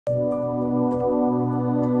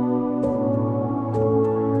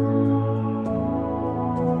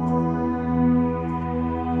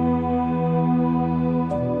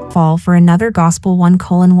fall for another gospel.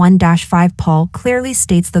 1:1-5 Paul clearly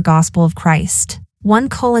states the gospel of Christ.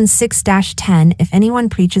 1:6-10 If anyone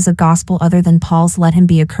preaches a gospel other than Paul's, let him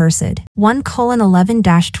be accursed.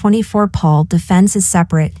 1:11-24 Paul defends his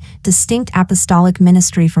separate, distinct apostolic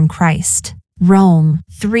ministry from Christ. Rome,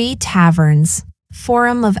 3 taverns,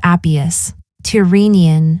 Forum of Appius,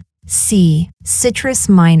 Tyrrhenian, c. Citrus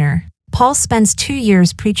Minor. Paul spends 2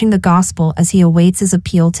 years preaching the gospel as he awaits his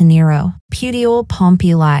appeal to Nero. Puteoli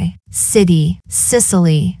Pompeii, City,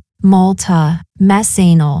 Sicily, Malta,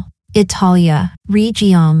 Messanal, Italia,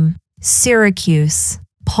 Rhegium, Syracuse.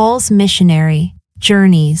 Paul's missionary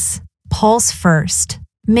journeys. Paul's first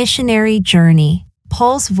missionary journey.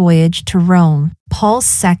 Paul's voyage to Rome. Paul's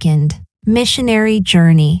second missionary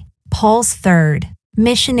journey. Paul's third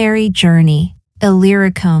missionary journey.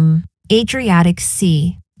 Illyricum, Adriatic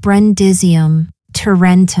Sea, Brundisium,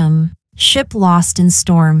 Tarentum. Ship lost in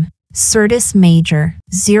storm. Syrtis Major,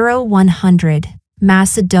 0100.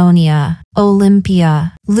 Macedonia,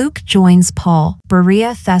 Olympia. Luke joins Paul.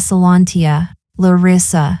 Berea, Thessalonica,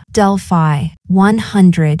 Larissa, Delphi,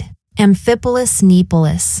 100. Amphipolis,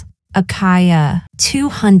 Neapolis, Achaia,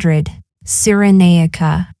 200.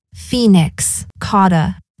 Cyrenaica, Phoenix,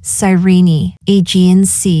 Cauda, Cyrene, Aegean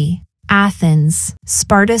Sea, Athens,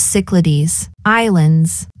 Sparta, Cyclades,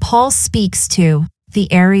 Islands. Paul speaks to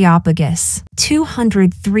the Areopagus,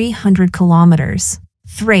 200-300 kilometers.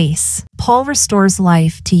 Thrace. Paul restores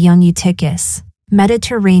life to young Eutychus.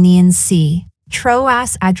 Mediterranean Sea.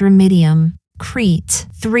 Troas Adramyttium, Crete,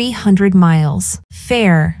 300 miles.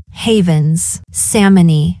 Fair Havens,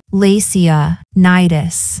 Samni, Lacia,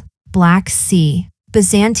 Cnidus. Black Sea.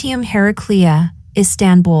 Byzantium, Heraclea,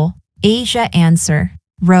 Istanbul, Asia. Answer.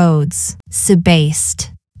 Rhodes,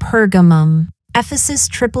 Sebaste, Pergamum, Ephesus,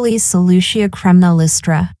 Tripoli, Seleucia, Cremna,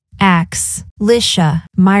 Lystra, Ax, Lycia,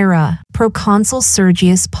 Myra, Proconsul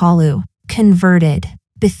Sergius Paulus, converted.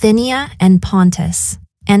 Bithynia and Pontus,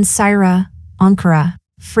 Ancyra, Ankara,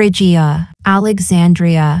 Phrygia,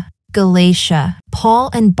 Alexandria, Galatia.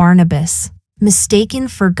 Paul and Barnabas, mistaken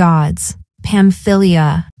for gods.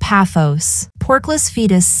 Pamphylia, Paphos. Porcius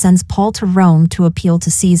Festus sends Paul to Rome to appeal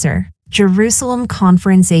to Caesar. Jerusalem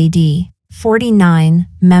Conference AD 49,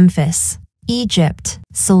 Memphis, Egypt.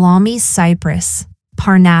 Salamis, Cyprus,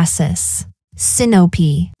 Parnassus,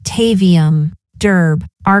 Sinope, Tavium, Derbe,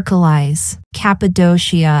 Archelaus,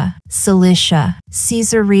 Cappadocia, Cilicia,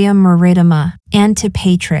 Caesarea Maritima,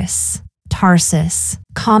 Antipatris, Tarsus,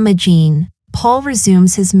 Commagene. Paul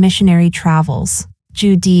resumes his missionary travels.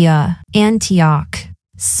 Judea, Antioch,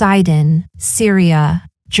 Sidon, Syria,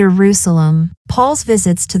 Jerusalem. Paul's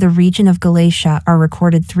visits to the region of Galatia are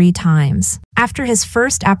recorded 3 times. After his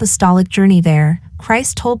first apostolic journey there,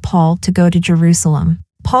 Christ told Paul to go to Jerusalem.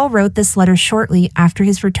 Paul wrote this letter shortly after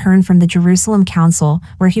his return from the Jerusalem Council,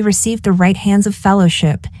 where he received the right hands of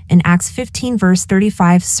fellowship in Acts 15 verse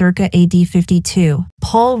 35 circa AD 52.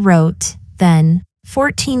 Paul wrote, Then,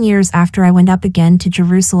 14 years after I went up again to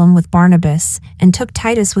Jerusalem with Barnabas, and took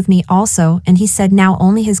Titus with me also, and he said now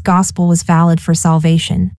only his gospel was valid for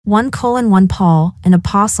salvation. 1:1 Paul, an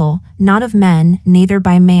apostle, not of men, neither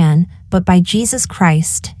by man, but by Jesus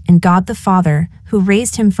Christ, and God the Father, who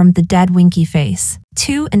raised him from the dead. Winky face.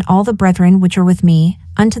 2 And all the brethren which are with me,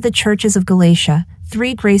 unto the churches of Galatia.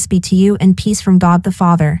 3 Grace be to you and peace from God the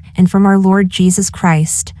Father, and from our Lord Jesus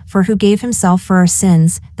Christ, for who gave himself for our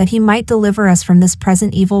sins, that he might deliver us from this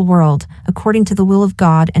present evil world, according to the will of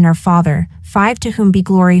God and our Father. 5 To whom be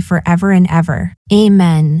glory forever and ever.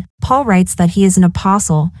 Amen. Paul writes that he is an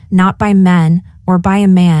apostle, not by men, or by a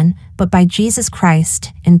man, but by Jesus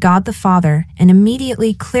Christ and God the Father, and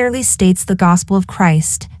immediately clearly states the gospel of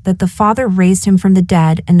Christ, that the Father raised him from the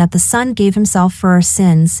dead, and that the Son gave himself for our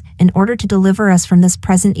sins, in order to deliver us from this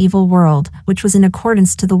present evil world, which was in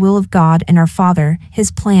accordance to the will of God and our Father,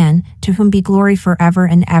 his plan, to whom be glory forever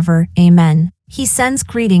and ever. Amen. He sends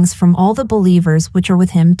greetings from all the believers which are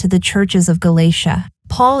with him to the churches of Galatia.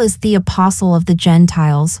 Paul is the apostle of the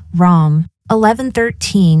Gentiles. Rom.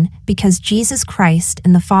 11:13, because Jesus Christ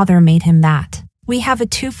and the Father made him that. We have a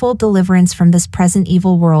twofold deliverance from this present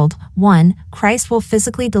evil world. 1. Christ will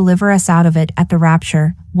physically deliver us out of it at the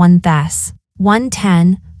rapture. 1 Thess.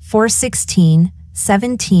 1:10, 4:16,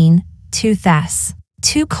 17, 2 Thess.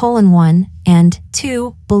 2:1, and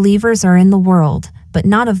 2. Believers are in the world, but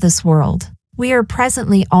not of this world. We are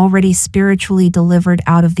presently already spiritually delivered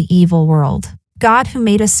out of the evil world. God, who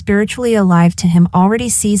made us spiritually alive to him, already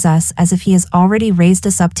sees us as if he has already raised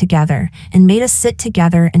us up together and made us sit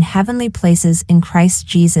together in heavenly places in Christ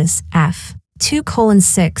Jesus. F.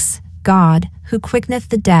 2:6 God, who quickeneth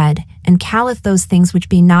the dead, and calleth those things which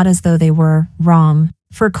be not as though they were. Rom.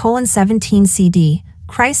 4:17 CD.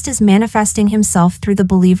 Christ is manifesting himself through the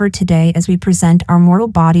believer today as we present our mortal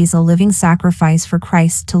bodies a living sacrifice for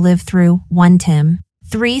Christ to live through. 1 Tim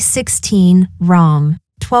 3:16, Rom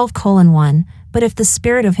 12:1. But if the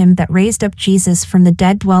spirit of him that raised up Jesus from the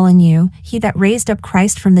dead dwell in you, he that raised up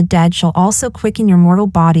Christ from the dead shall also quicken your mortal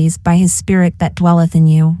bodies by his spirit that dwelleth in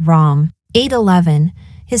you. Rom 8:11.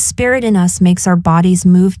 His spirit in us makes our bodies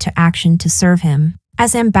move to action to serve him.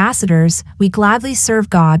 As ambassadors, we gladly serve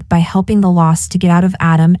God by helping the lost to get out of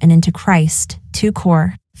Adam and into Christ. 2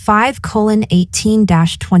 Cor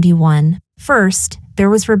 5:18-21. First, there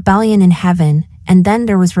was rebellion in heaven, and then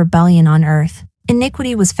there was rebellion on earth.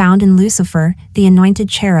 Iniquity was found in Lucifer, the anointed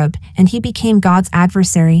cherub, and he became God's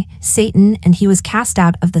adversary, Satan, and he was cast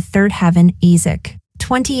out of the third heaven. Ezek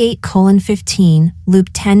 28:15, Luke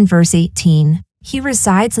 10:18. He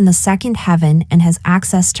resides in the second heaven and has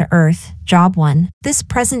access to earth. Job 1. This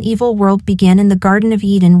present evil world began in the Garden of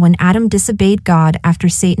Eden when Adam disobeyed God after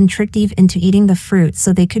Satan tricked Eve into eating the fruit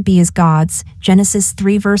so they could be as gods. Genesis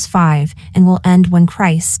 3:5, and will end when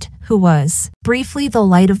Christ, who was briefly the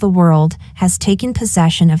light of the world, has taken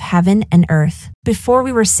possession of heaven and earth. Before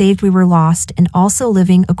we were saved we were lost and also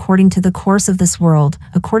living according to the course of this world,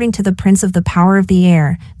 according to the prince of the power of the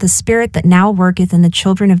air, the spirit that now worketh in the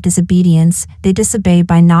children of disobedience. They disobey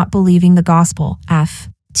by not believing the gospel. F.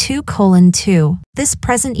 2:2. This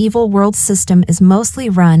present evil world system is mostly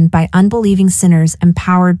run by unbelieving sinners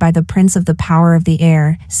empowered by the prince of the power of the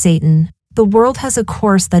air, Satan. The world has a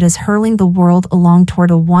course that is hurling the world along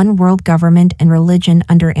toward a one-world government and religion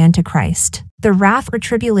under Antichrist. The wrath or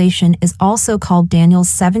tribulation is also called Daniel's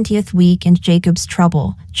 70th week and Jacob's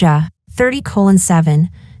trouble. Jah 30:7.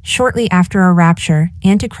 Shortly after our rapture,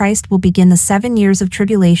 Antichrist will begin the 7 years of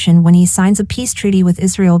tribulation when he signs a peace treaty with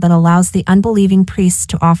Israel that allows the unbelieving priests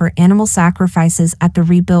to offer animal sacrifices at the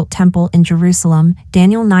rebuilt temple in Jerusalem.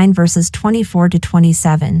 Daniel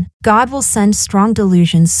 9:24-27. God will send strong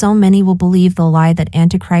delusion so many will believe the lie that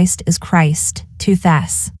Antichrist is Christ. 2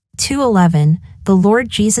 Thess 2:11. The Lord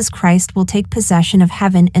Jesus Christ will take possession of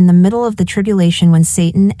heaven in the middle of the tribulation when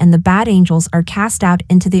Satan and the bad angels are cast out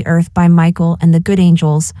into the earth by Michael and the good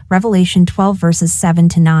angels. Revelation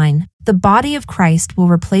 12:7-9. The body of Christ will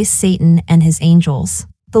replace Satan and his angels.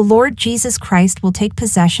 The Lord Jesus Christ will take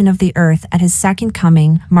possession of the earth at his second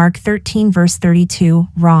coming. Mark 13:32,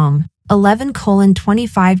 Rom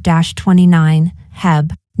 11:25-29,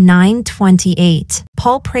 Heb 9:28.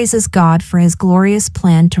 Paul praises God for his glorious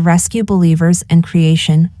plan to rescue believers and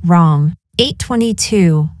creation. Rom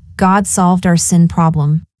 8:22. God solved our sin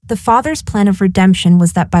problem. The Father's plan of redemption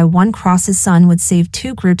was that by one cross his Son would save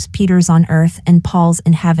two groups, Peter's on earth and Paul's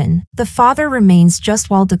in heaven. The Father remains just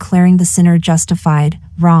while declaring the sinner justified.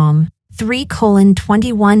 Rom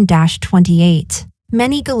 3:21-28.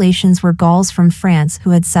 Many Galatians were Gauls from France who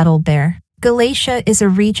had settled there. Galatia is a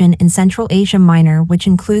region in Central Asia Minor which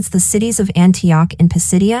includes the cities of Antioch in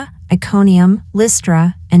Pisidia, Iconium,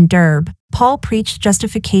 Lystra, and Derbe. Paul preached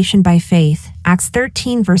justification by faith, Acts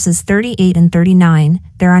 13:38-39,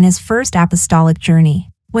 there on his first apostolic journey.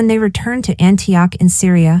 When they returned to Antioch in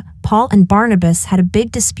Syria, Paul and Barnabas had a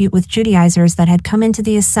big dispute with Judaizers that had come into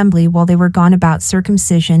the assembly while they were gone about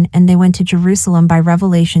circumcision, and they went to Jerusalem by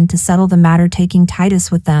revelation to settle the matter, taking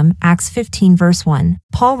Titus with them. Acts 15:1.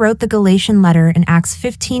 Paul wrote the Galatian letter in Acts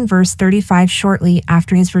 15:35 shortly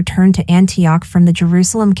after his return to Antioch from the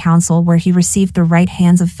Jerusalem Council, where he received the right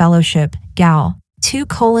hands of fellowship. Gal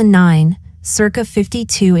 2:9. Circa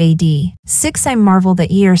 52 AD. 6. I marvel that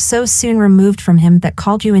ye are so soon removed from him that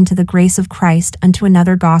called you into the grace of Christ unto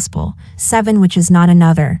another gospel. 7. Which is not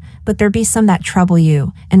another, but there be some that trouble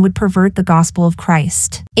you, and would pervert the gospel of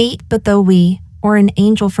Christ. 8. But though we, or an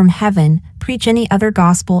angel from heaven, preach any other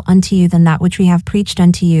gospel unto you than that which we have preached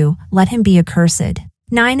unto you, let him be accursed.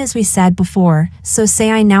 9. As we said before, so say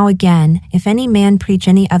I now again, if any man preach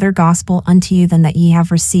any other gospel unto you than that ye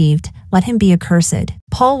have received, let him be accursed.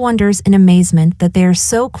 Paul wonders in amazement that they are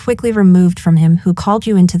so quickly removed from him who called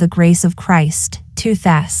you into the grace of Christ. 2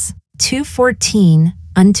 Thess 2:14,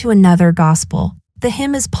 unto another gospel. The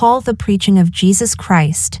hymn is Paul the preaching of Jesus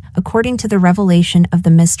Christ, according to the revelation of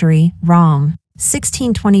the mystery. Rom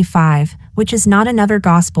 16:25, which is not another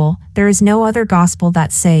gospel, there is no other gospel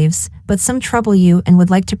that saves, but some trouble you and would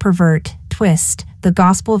like to pervert, twist, the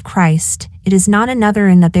gospel of Christ. It is not another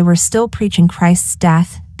in that they were still preaching Christ's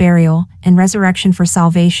death, burial, and resurrection for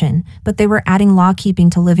salvation, but they were adding law-keeping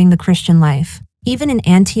to living the Christian life. Even in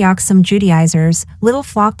Antioch, some Judaizers, little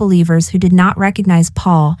flock believers who did not recognize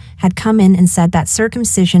Paul, had come in and said that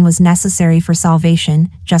circumcision was necessary for salvation,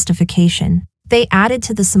 justification. They added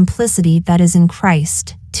to the simplicity that is in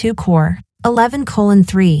Christ. 2 Cor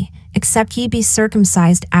 11:3 Except ye be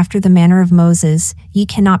circumcised after the manner of Moses, ye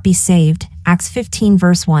cannot be saved. Acts 15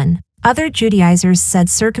 verse 1. Other Judaizers said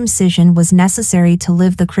circumcision was necessary to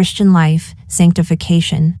live the Christian life,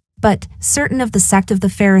 sanctification. But certain of the sect of the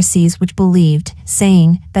Pharisees which believed,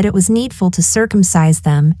 saying that it was needful to circumcise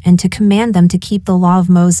them and to command them to keep the law of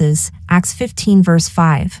Moses. Acts 15 verse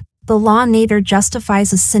 5. The law neither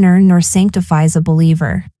justifies a sinner nor sanctifies a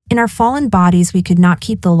believer. In our fallen bodies we could not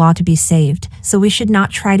keep the law to be saved, so we should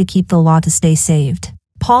not try to keep the law to stay saved.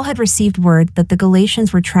 Paul had received word that the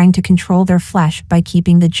Galatians were trying to control their flesh by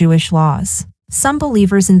keeping the Jewish laws. Some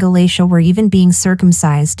believers in Galatia were even being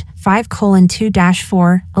circumcised,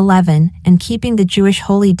 5:2-4:11, and keeping the Jewish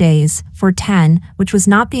holy days, 4:10, which was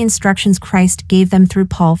not the instructions Christ gave them through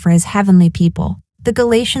Paul for his heavenly people. The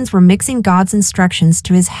Galatians were mixing God's instructions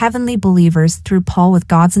to his heavenly believers through Paul with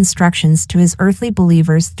God's instructions to his earthly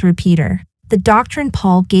believers through Peter. The doctrine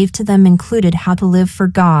Paul gave to them included how to live for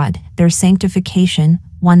God, their sanctification,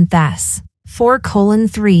 1 Thess.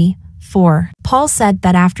 4:3-4. Paul said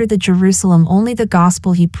that after the Jerusalem only the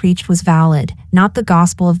gospel he preached was valid, not the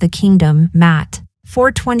gospel of the kingdom, Matt.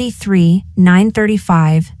 4:23,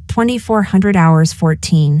 9:35, 2400 hours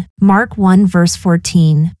 14. Mark 1 verse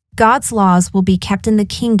 14. God's laws will be kept in the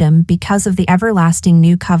kingdom because of the everlasting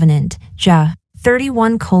new covenant. Jah.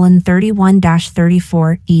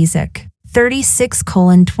 31:31-34, Ezek.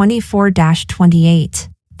 36:24-28.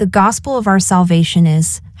 The gospel of our salvation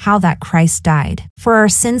is, how that Christ died for our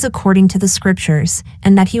sins according to the Scriptures,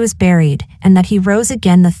 and that he was buried, and that he rose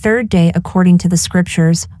again the third day according to the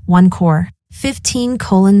Scriptures. 1 Cor.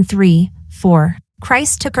 15:3-4.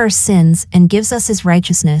 Christ took our sins and gives us his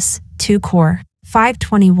righteousness. 2 Cor.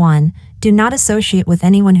 5:21. Do not associate with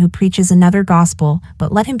anyone who preaches another gospel,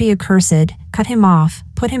 but let him be accursed, cut him off,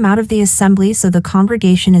 put him out of the assembly so the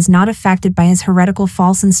congregation is not affected by his heretical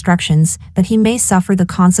false instructions, that he may suffer the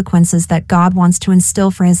consequences that God wants to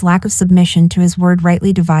instill for his lack of submission to his word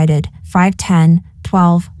rightly divided.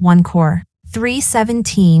 5:10-12, 1 Cor.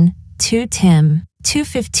 3:17, 2 Tim.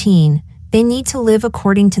 2:15. They need to live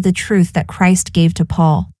according to the truth that Christ gave to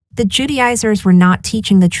Paul. The Judaizers were not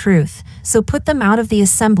teaching the truth, so put them out of the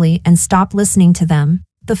assembly and stop listening to them.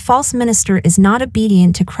 The false minister is not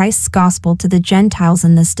obedient to Christ's gospel to the Gentiles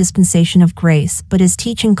in this dispensation of grace, but is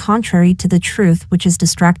teaching contrary to the truth, which is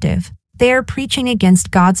destructive. They are preaching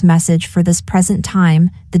against God's message for this present time,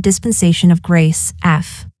 the dispensation of grace.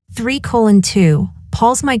 F. 3:2.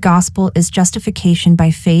 Paul's my gospel is justification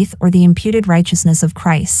by faith or the imputed righteousness of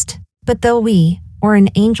Christ. But though we, or an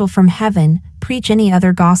angel from heaven, preach any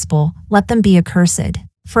other gospel, let them be accursed.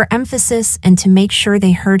 For emphasis and to make sure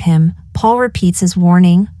they heard him, Paul repeats his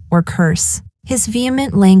warning, or curse. His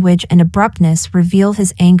vehement language and abruptness reveal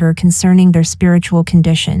his anger concerning their spiritual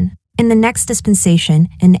condition. In the next dispensation,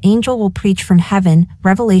 an angel will preach from heaven,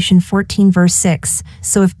 Revelation 14 verse 6,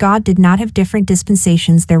 so if God did not have different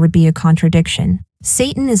dispensations there would be a contradiction.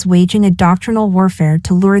 Satan is waging a doctrinal warfare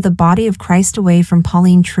to lure the body of Christ away from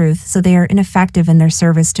Pauline truth so they are ineffective in their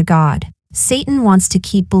service to God. Satan wants to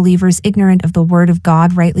keep believers ignorant of the word of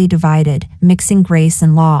God rightly divided, mixing grace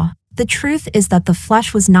and law. The truth is that the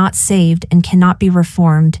flesh was not saved and cannot be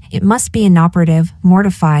reformed, it must be inoperative,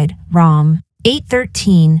 mortified. Rom.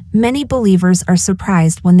 8:13. Many believers are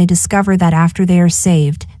surprised when they discover that after they are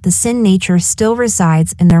saved, the sin nature still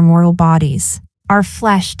resides in their mortal bodies. Our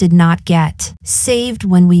flesh did not get saved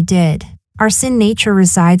when we did. Our sin nature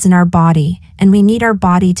resides in our body, and we need our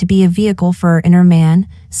body to be a vehicle for our inner man,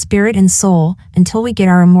 spirit and soul, until we get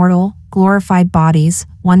our immortal, glorified bodies.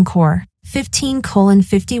 1 Cor.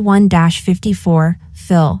 15:51-54,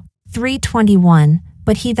 Phil. 3:21.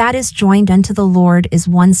 But he that is joined unto the Lord is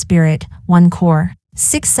one spirit. 1 Cor.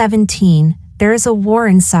 6:17. There is a war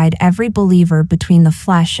inside every believer between the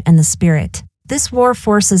flesh and the spirit. This war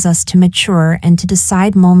forces us to mature and to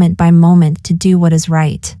decide moment by moment to do what is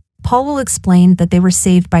right. Paul will explain that they were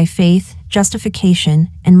saved by faith, justification,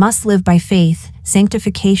 and must live by faith,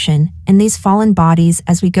 sanctification, in these fallen bodies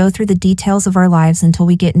as we go through the details of our lives until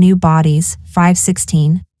we get new bodies.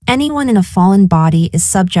 5:16. Anyone in a fallen body is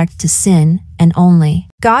subject to sin, and only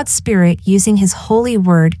God's Spirit using His holy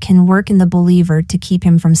word can work in the believer to keep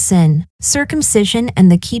him from sin. Circumcision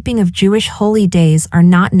and the keeping of Jewish holy days are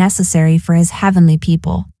not necessary for His heavenly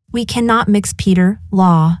people. We cannot mix Peter,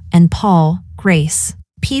 law, and Paul, grace.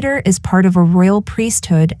 Peter is part of a royal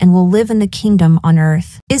priesthood and will live in the kingdom on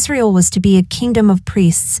earth. Israel was to be a kingdom of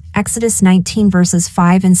priests, Exodus 19 verses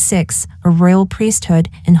 5 and 6, a royal priesthood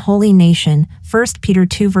and holy nation, 1 Peter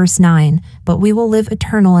 2 verse 9, but we will live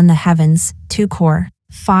eternal in the heavens, 2 Cor.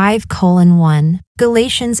 5:1.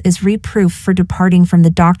 Galatians is reproof for departing from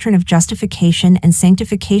the doctrine of justification and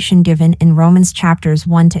sanctification given in Romans chapters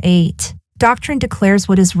 1 to 8. Doctrine declares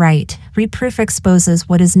what is right, reproof exposes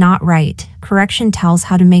what is not right, correction tells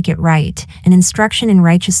how to make it right, and instruction in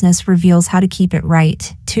righteousness reveals how to keep it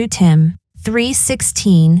right. 2 Tim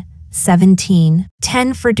 3:16, 17.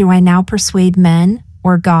 10 For do I now persuade men,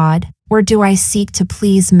 or God, or do I seek to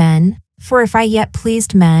please men? For if I yet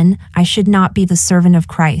pleased men, I should not be the servant of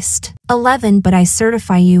Christ. 11 But I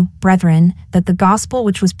certify you, brethren, that the gospel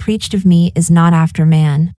which was preached of me is not after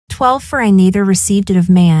man. 12 For I neither received it of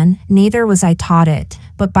man, neither was I taught it,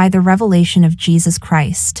 but by the revelation of Jesus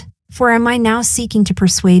Christ. For am I now seeking to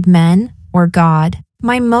persuade men, or God?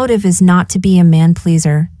 My motive is not to be a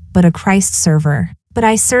man-pleaser, but a Christ-server. But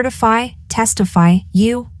I testify,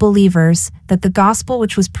 you, believers, that the gospel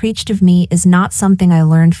which was preached of me is not something I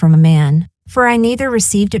learned from a man. For I neither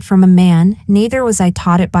received it from a man, neither was I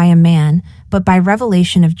taught it by a man, but by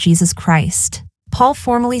revelation of Jesus Christ. Paul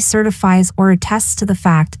formally certifies or attests to the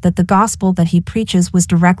fact that the gospel that he preaches was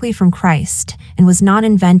directly from Christ, and was not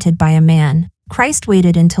invented by a man. Christ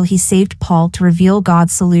waited until he saved Paul to reveal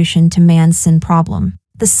God's solution to man's sin problem.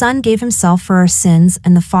 The Son gave himself for our sins,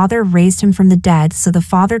 and the Father raised him from the dead so the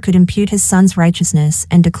Father could impute his Son's righteousness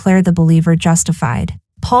and declare the believer justified.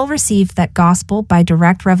 Paul received that gospel by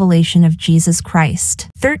direct revelation of Jesus Christ.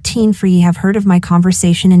 13 For ye have heard of my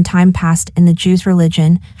conversation in time past in the Jews'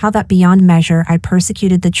 religion, how that beyond measure I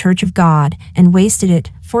persecuted the church of God, and wasted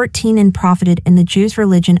it. 14 And profited in the Jews'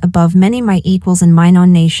 religion above many my equals in mine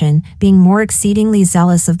own nation, being more exceedingly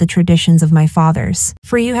zealous of the traditions of my fathers.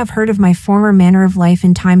 For you have heard of my former manner of life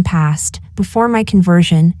in time past, before my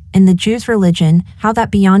conversion, in the Jews' religion, how that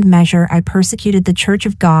beyond measure I persecuted the church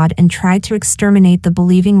of God and tried to exterminate the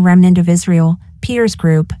believing remnant of Israel. Peter's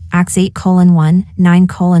group, Acts 8:1,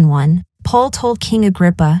 9:1. Paul told King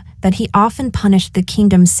Agrippa that he often punished the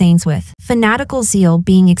kingdom's saints with fanatical zeal,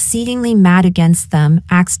 being exceedingly mad against them.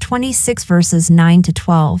 Acts 26 verses 9 to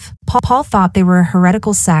 12. Paul thought they were a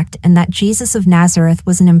heretical sect and that Jesus of Nazareth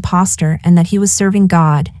was an impostor and that he was serving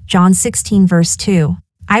God. John 16 verse 2.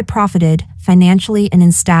 I profited, financially and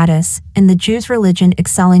in status, in the Jews' religion,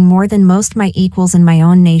 excelling more than most my equals in my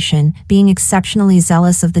own nation, being exceptionally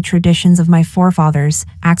zealous of the traditions of my forefathers.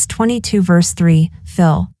 Acts 22 verse 3,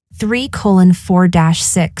 Phil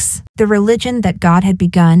 3:4-6. The religion that God had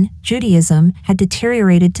begun, Judaism, had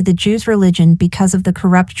deteriorated to the Jews' religion because of the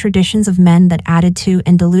corrupt traditions of men that added to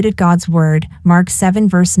and diluted God's word. Mark 7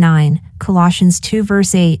 verse 9, Colossians 2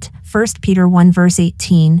 verse 8, 1 Peter 1 verse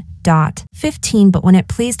 18. 15 But when it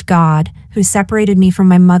pleased God, who separated me from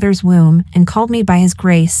my mother's womb, and called me by his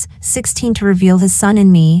grace, 16 to reveal his Son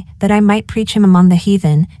in me, that I might preach him among the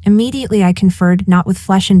heathen, immediately I conferred not with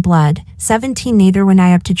flesh and blood. 17 Neither went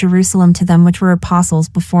I up to Jerusalem to them which were apostles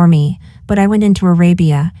before me, but I went into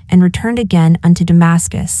Arabia, and returned again unto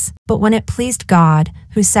Damascus. But when it pleased God,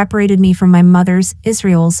 who separated me from my mother's,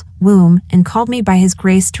 Israel's, womb, and called me by his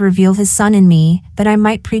grace to reveal his Son in me, that I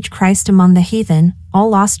might preach Christ among the heathen, all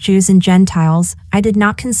lost Jews and Gentiles, I did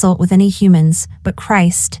not consult with any humans, but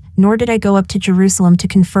Christ, nor did I go up to Jerusalem to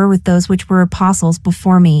confer with those which were apostles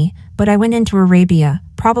before me, but I went into Arabia,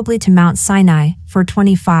 probably to Mount Sinai, for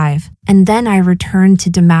 25, and then I returned to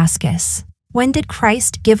Damascus. When did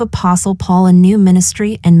Christ give Apostle Paul a new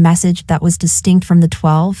ministry and message that was distinct from the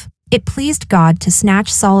 12? It pleased God to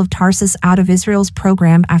snatch Saul of Tarsus out of Israel's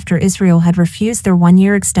program after Israel had refused their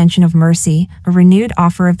one-year extension of mercy, a renewed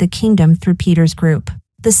offer of the kingdom through Peter's group.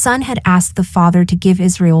 The Son had asked the Father to give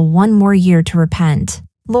Israel one more year to repent.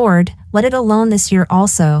 Lord, let it alone this year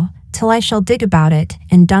also, till I shall dig about it,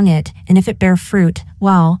 and dung it, and if it bear fruit,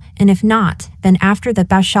 well, and if not, then after that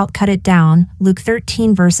thou shalt cut it down. Luke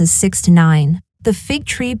 13 verses 6-9. The fig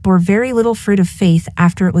tree bore very little fruit of faith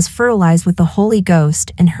after it was fertilized with the Holy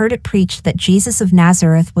Ghost and heard it preached that Jesus of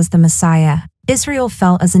Nazareth was the Messiah. Israel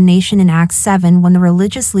fell as a nation in Acts 7 when the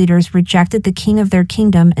religious leaders rejected the king of their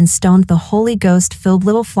kingdom and stoned the Holy Ghost-filled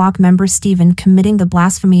little flock member Stephen, committing the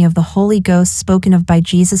blasphemy of the Holy Ghost spoken of by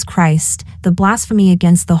Jesus Christ. The blasphemy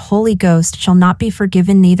against the Holy Ghost shall not be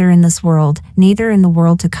forgiven neither in this world, neither in the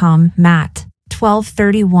world to come. Matt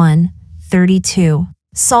 12:31-32.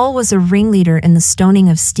 Saul was a ringleader in the stoning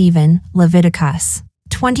of Stephen. Leviticus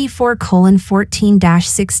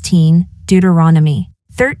 24:14-16, Deuteronomy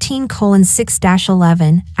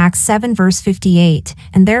 13:6-11, Acts 7 verse 58,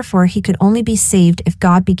 and therefore he could only be saved if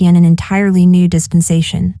God began an entirely new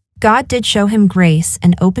dispensation. God did show him grace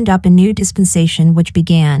and opened up a new dispensation which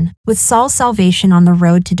began with Saul's salvation on the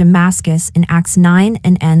road to Damascus in Acts 9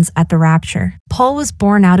 and ends at the rapture. Paul was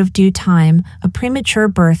born out of due time, a premature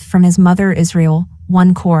birth from his mother Israel.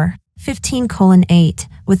 1 Cor 15:8.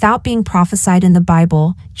 Without being prophesied in the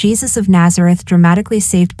Bible, Jesus of Nazareth dramatically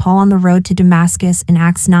saved Paul on the road to Damascus in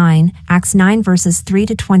Acts 9 verses 3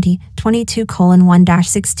 to 20,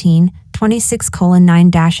 22:1-16,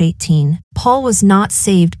 26:9-18. Paul was not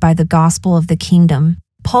saved by the gospel of the kingdom.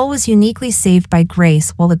 Paul was uniquely saved by grace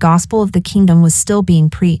while the gospel of the kingdom was still being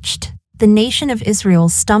preached. The nation of Israel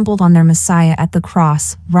stumbled on their Messiah at the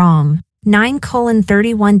cross, Rom.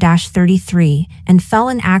 9:31-33, and fell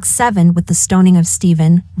in Acts 7 with the stoning of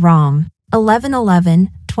Stephen, Rom.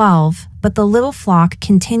 11:11-12, but the little flock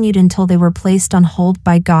continued until they were placed on hold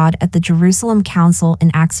by God at the Jerusalem Council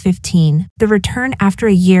in Acts 15. The return after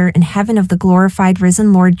a year in heaven of the glorified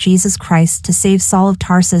risen Lord Jesus Christ to save Saul of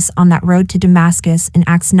Tarsus on that road to Damascus in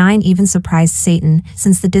Acts 9 even surprised Satan,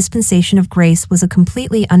 since the dispensation of grace was a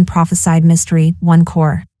completely unprophesied mystery. 1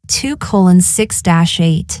 Cor.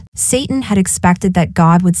 2:6-8. Satan had expected that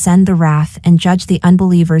God would send the wrath and judge the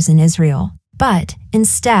unbelievers in Israel. But,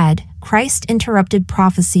 instead, Christ interrupted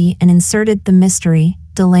prophecy and inserted the mystery,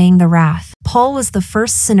 delaying the wrath. Paul was the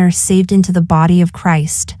first sinner saved into the body of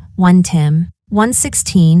Christ, 1 Tim.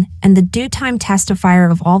 1:16, and the due-time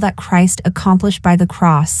testifier of all that Christ accomplished by the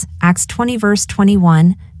cross, Acts 20 verse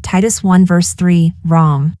 21, Titus 1 verse 3,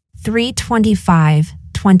 Rom.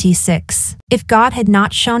 3:25-26. If God had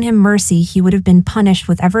not shown him mercy, he would have been punished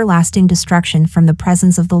with everlasting destruction from the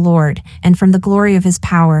presence of the Lord, and from the glory of his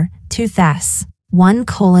power. 2 Thess.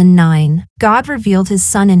 1:9. God revealed his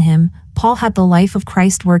Son in him. Paul had the life of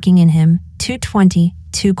Christ working in him. 2:20,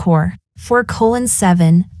 2 Cor.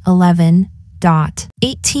 4:7-11.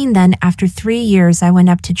 18. Then after 3 years I went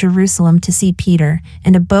up to Jerusalem to see Peter,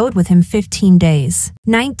 and abode with him 15 days.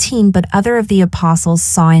 19. But other of the apostles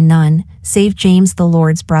saw I none, save James the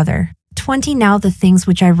Lord's brother. 20. Now the things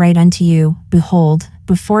which I write unto you, behold,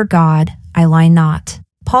 before God, I lie not.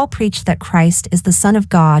 Paul preached that Christ is the Son of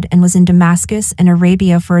God and was in Damascus and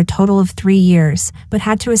Arabia for a total of 3 years, but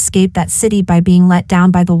had to escape that city by being let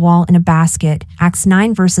down by the wall in a basket. Acts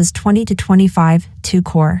 9 verses 20-25, 2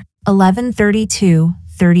 Cor.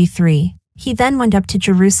 11:32-33. He then went up to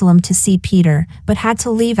Jerusalem to see Peter, but had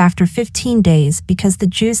to leave after 15 days because the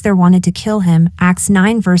Jews there wanted to kill him. Acts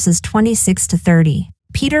 9 verses 26-30.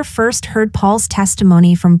 Peter first heard Paul's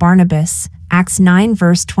testimony from Barnabas. Acts 9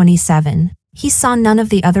 verse 27. He saw none of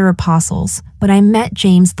the other apostles, but I met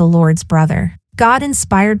James the Lord's brother. God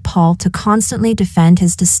inspired Paul to constantly defend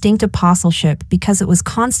his distinct apostleship because it was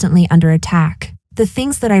constantly under attack. The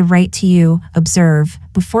things that I write to you, observe,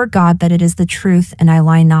 before God that it is the truth and I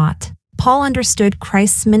lie not. Paul understood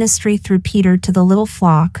Christ's ministry through Peter to the little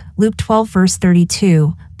flock, Luke 12 verse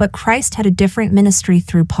 32, but Christ had a different ministry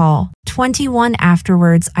through Paul. 21.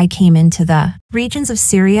 Afterwards I came into the regions of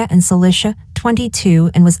Syria and Cilicia,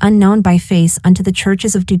 22, and was unknown by face unto the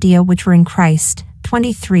churches of Judea which were in Christ.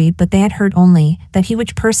 23. But they had heard only that he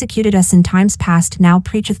which persecuted us in times past now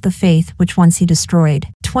preacheth the faith which once he destroyed.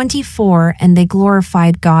 24. And they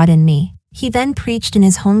glorified God in me. He then preached in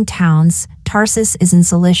his hometowns. Tarsus is in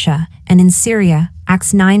Cilicia, and in Syria.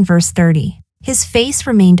 Acts 9 verse 30. His face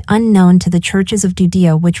remained unknown to the churches of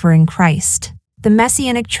Judea which were in Christ. The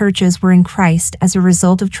Messianic churches were in Christ as a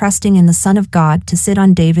result of trusting in the Son of God to sit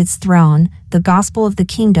on David's throne, the gospel of the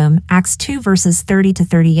kingdom. Acts 2 verses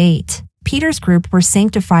 30-38. Peter's group were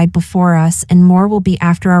sanctified before us, and more will be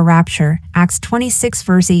after our rapture. Acts 26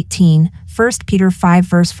 verse 18, 1 Peter 5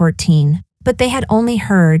 verse 14. But they had only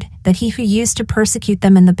heard that he who used to persecute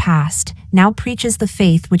them in the past now preaches the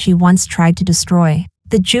faith which he once tried to destroy.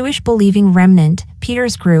 The Jewish believing remnant,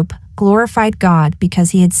 Peter's group, glorified God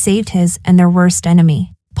because he had saved his and their worst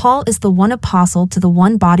enemy. Paul is the one apostle to the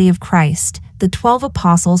one body of Christ. The 12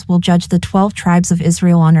 apostles will judge the 12 tribes of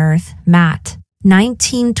Israel on earth. Matt.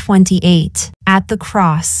 1928. At the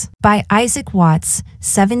Cross, by Isaac Watts,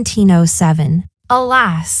 1707.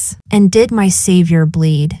 Alas! And did my Savior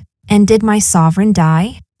bleed? And did my Sovereign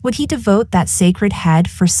die? Would he devote that sacred head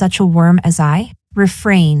for such a worm as I?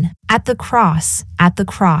 Refrain. At the cross,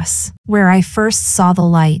 where I first saw the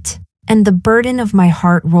light, and the burden of my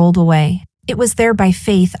heart rolled away. It was there by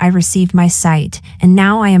faith I received my sight, and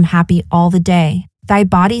now I am happy all the day. Thy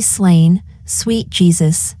body slain, sweet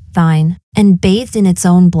Jesus, thine, and bathed in its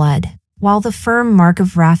own blood, while the firm mark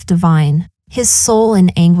of wrath divine, his soul in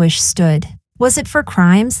anguish stood. Was it for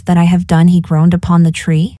crimes that I have done he groaned upon the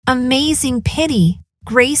tree? Amazing pity,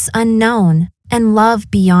 grace unknown, and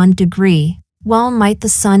love beyond degree. Well might the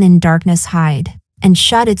sun in darkness hide, and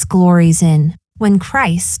shut its glories in, when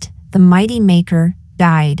Christ, the mighty Maker,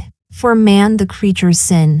 died for man the creature's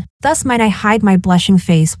sin. Thus might I hide my blushing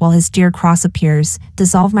face while his dear cross appears,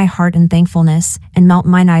 dissolve my heart in thankfulness, and melt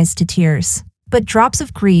mine eyes to tears. but drops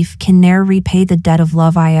of grief can ne'er repay the debt of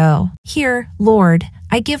love I owe. Here, Lord,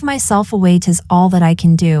 I give myself away, 'tis all that I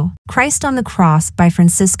can do. Christ on the Cross by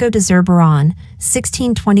Francisco de Zurbarán,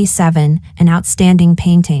 1627, an outstanding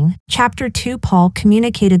painting. Chapter 2 Paul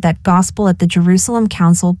communicated that gospel at the Jerusalem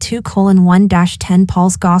Council 2:1-10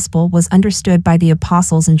 Paul's gospel was understood by the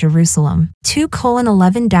apostles in Jerusalem.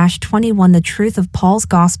 2:11-21 The truth of Paul's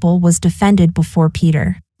gospel was defended before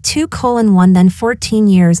Peter. 2:1 Then 14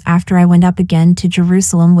 years after I went up again to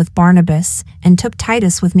Jerusalem with Barnabas, and took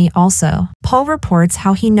Titus with me also. Paul reports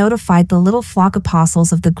how he notified the little flock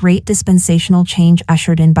apostles of the great dispensational change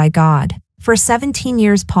ushered in by God. For 17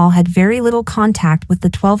 years Paul had very little contact with the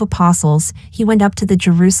 12 apostles. He went up to the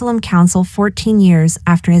Jerusalem Council 14 years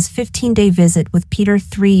after his 15-day visit with Peter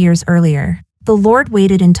 3 years earlier. The Lord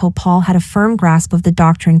waited until Paul had a firm grasp of the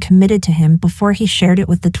doctrine committed to him before he shared it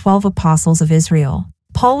with the 12 apostles of Israel.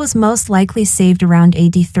 Paul was most likely saved around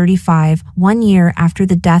AD 35, 1 year after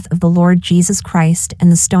the death of the Lord Jesus Christ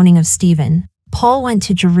and the stoning of Stephen. Paul went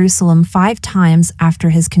to Jerusalem 5 times after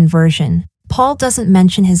his conversion. Paul doesn't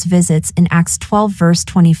mention his visits in Acts 12 verse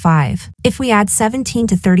 25. If we add 17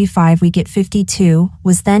 to 35 we get 52,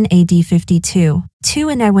 was then AD 52. 2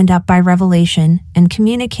 And I went up by revelation, and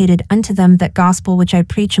communicated unto them that gospel which I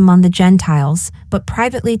preach among the Gentiles, but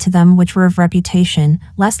privately to them which were of reputation,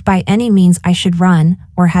 lest by any means I should run,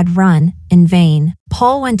 or had run, in vain.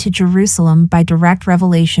 Paul went to Jerusalem by direct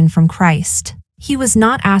revelation from Christ. He was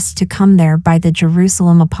not asked to come there by the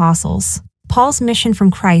Jerusalem apostles. Paul's mission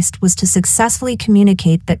from Christ was to successfully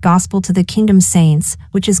communicate that gospel to the kingdom saints,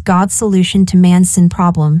 which is God's solution to man's sin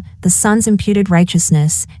problem, the Son's imputed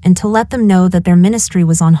righteousness, and to let them know that their ministry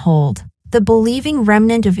was on hold. The believing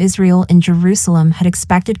remnant of Israel in Jerusalem had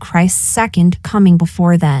expected Christ's second coming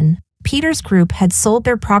before then. Peter's group had sold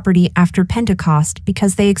their property after Pentecost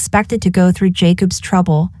because they expected to go through Jacob's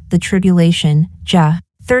trouble, the tribulation, Jah.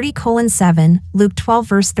 30:7, Luke 12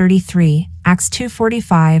 verse 33, Acts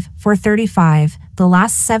 2:45, 4:35, the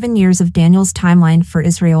last 7 years of Daniel's timeline for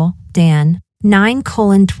Israel, Dan.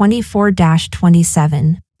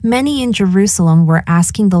 9:24-27. Many in Jerusalem were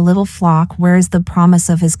asking the little flock, where is the promise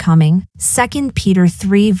of his coming? 2 Peter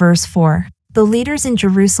 3 verse 4. The leaders in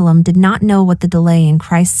Jerusalem did not know what the delay in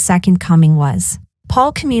Christ's second coming was.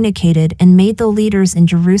 Paul communicated and made the leaders in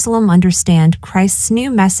Jerusalem understand Christ's new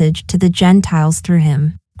message to the Gentiles through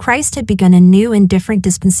him. Christ had begun a new and different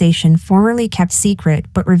dispensation formerly kept secret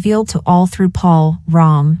but revealed to all through Paul,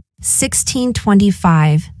 Rom.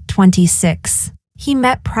 16:25-26. He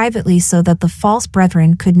met privately so that the false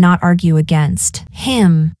brethren could not argue against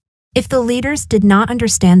him. If the leaders did not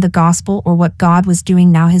understand the gospel or what God was doing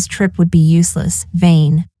now, his trip would be useless,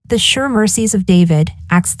 vain. The sure mercies of David,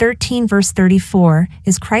 Acts 13 verse 34,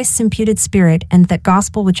 is Christ's imputed spirit, and that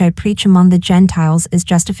gospel which I preach among the Gentiles is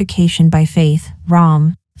justification by faith.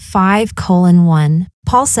 Rom. 5:1.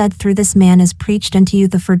 Paul said, through this man is preached unto you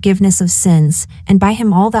the forgiveness of sins, and by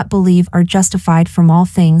him all that believe are justified from all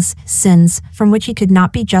things, sins, from which he could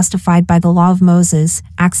not be justified by the law of Moses.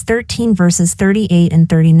 Acts 13 verses 38 and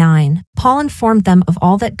 39. Paul informed them of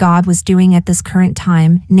all that God was doing at this current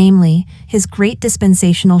time, namely, his great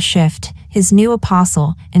dispensational shift, his new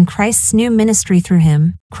apostle, and Christ's new ministry through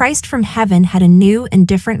him. Christ from heaven had a new and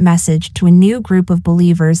different message to a new group of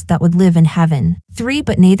believers that would live in heaven. 3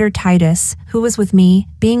 But neither Titus, who was with me,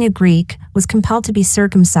 being a Greek, was compelled to be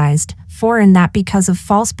circumcised, 4 And that because of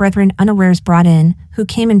false brethren unawares brought in, who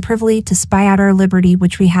came in privily to spy out our liberty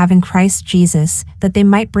which we have in Christ Jesus, that they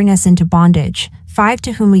might bring us into bondage. 5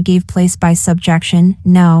 To whom we gave place by subjection,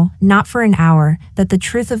 no, not for an hour, that the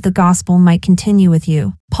truth of the gospel might continue with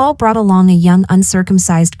you. Paul brought along a young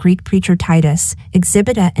uncircumcised Greek preacher, Titus,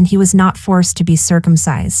 exhibit A, and he was not forced to be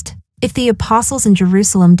circumcised. If the apostles in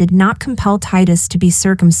Jerusalem did not compel Titus to be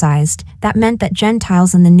circumcised, that meant that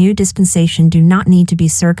Gentiles in the new dispensation do not need to be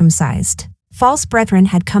circumcised. False brethren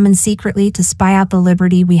had come in secretly to spy out the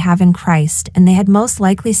liberty we have in Christ, and they had most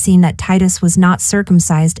likely seen that Titus was not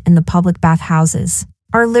circumcised in the public bathhouses.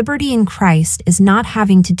 Our liberty in Christ is not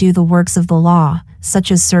having to do the works of the law,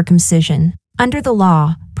 such as circumcision. Under the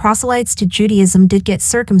law, proselytes to Judaism did get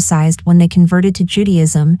circumcised when they converted to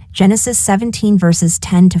Judaism, Genesis 17 verses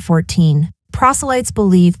 10-14. Proselytes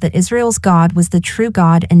believed that Israel's God was the true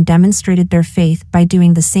God and demonstrated their faith by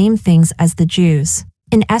doing the same things as the Jews.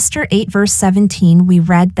 In Esther 8 verse 17 we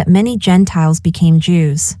read that many Gentiles became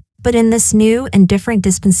Jews. But in this new and different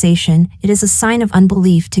dispensation, it is a sign of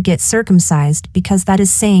unbelief to get circumcised, because that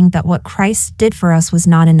is saying that what Christ did for us was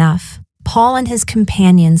not enough. Paul and his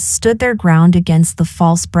companions stood their ground against the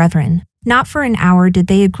false brethren. Not for an hour did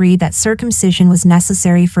they agree that circumcision was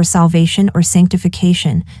necessary for salvation or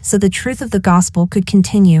sanctification, so the truth of the gospel could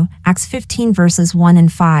continue. Acts 15 verses 1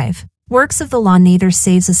 and 5. Works of the law neither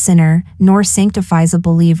saves a sinner, nor sanctifies a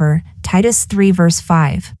believer. Titus 3 verse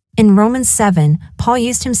 5. In Romans 7, Paul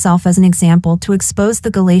used himself as an example to expose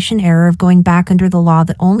the Galatian error of going back under the law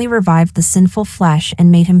that only revived the sinful flesh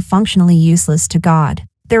and made him functionally useless to God.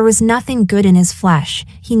 There was nothing good in his flesh.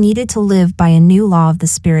 He needed to live by a new law of the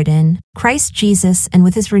Spirit in Christ Jesus, and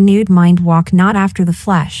with his renewed mind walk not after the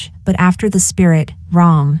flesh, but after the Spirit.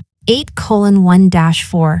 Rom.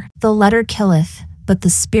 8:1-4. The letter killeth, but the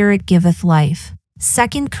Spirit giveth life.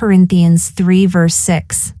 2 Corinthians 3 verse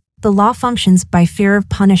 6. The law functions by fear of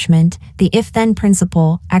punishment, the if-then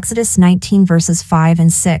principle, Exodus 19 verses 5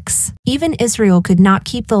 and 6. Even Israel could not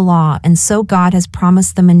keep the law, and so God has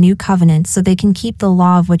promised them a new covenant so they can keep the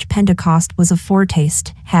law of which Pentecost was a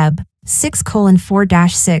foretaste. Heb.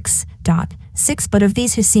 6:4-6. 6 But of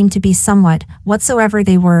these who seem to be somewhat, whatsoever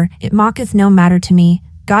they were, it mocketh no matter to me.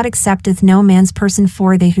 God accepteth no man's person,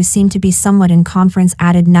 for they who seem to be somewhat in conference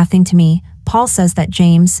added nothing to me. Paul says that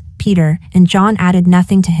James, Peter, and John added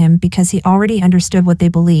nothing to him because he already understood what they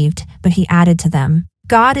believed, but he added to them.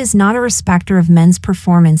 God is not a respecter of men's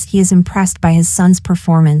performance. He is impressed by his Son's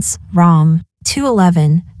performance. Rom.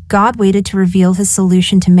 2:11. God waited to reveal his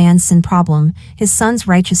solution to man's sin problem, his Son's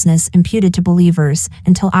righteousness imputed to believers,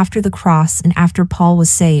 until after the cross and after Paul was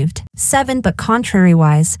saved. 7 But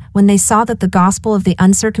contrariwise, when they saw that the gospel of the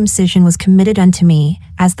uncircumcision was committed unto me,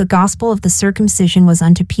 as the gospel of the circumcision was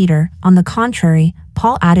unto Peter, on the contrary,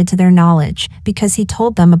 Paul added to their knowledge, because he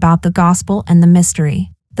told them about the gospel and the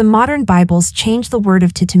mystery. The modern Bibles change the word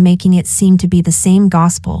of to making it seem to be the same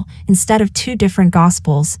gospel, instead of two different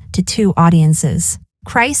gospels, to two audiences.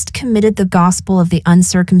 Christ committed the gospel of the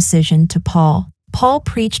uncircumcision to Paul. Paul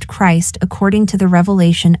preached Christ according to the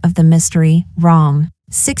revelation of the mystery. Rom.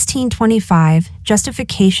 16:25,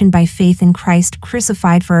 justification by faith in Christ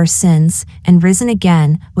crucified for our sins, and risen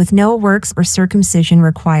again, with no works or circumcision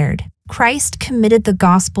required. Christ committed the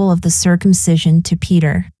gospel of the circumcision to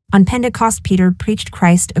Peter. On Pentecost, Peter preached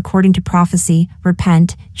Christ according to prophecy.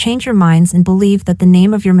 Repent, change your minds, and believe that the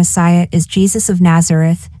name of your Messiah is Jesus of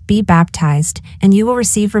Nazareth. Be baptized, and you will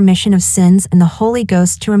receive remission of sins and the Holy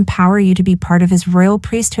Ghost to empower you to be part of his royal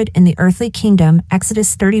priesthood in the earthly kingdom.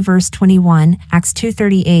 Exodus 30 verse 21, Acts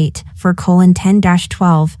 2:38,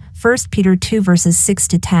 4:10-12, 1 Peter 2 verses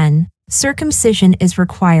 6-10. Circumcision is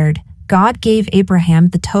required. God gave Abraham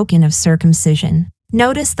the token of circumcision.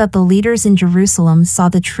 Notice that the leaders in Jerusalem saw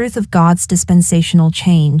the truth of God's dispensational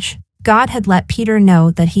change. God had let Peter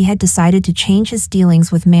know that he had decided to change his dealings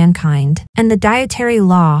with mankind. And the dietary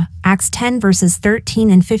law, Acts 10 verses 13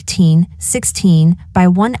 and 15, 16, by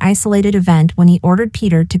one isolated event when he ordered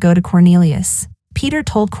Peter to go to Cornelius. Peter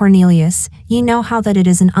told Cornelius, Ye know how that it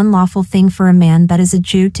is an unlawful thing for a man that is a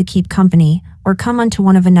Jew to keep company, or come unto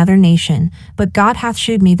one of another nation, but God hath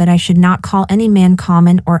shewed me that I should not call any man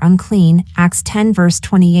common or unclean. Acts 10 verse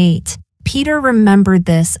 28. Peter remembered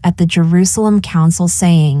this at the Jerusalem Council,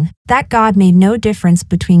 saying that God made no difference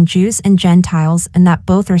between Jews and Gentiles, and that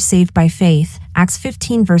both are saved by faith. Acts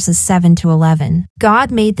 15 verses 7-11.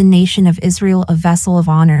 God made the nation of Israel a vessel of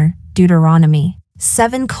honor. Deuteronomy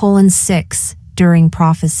 7:6. During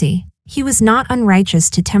prophecy, he was not unrighteous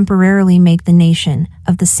to temporarily make the nation,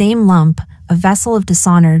 of the same lump, a vessel of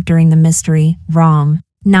dishonor during the mystery. Rom.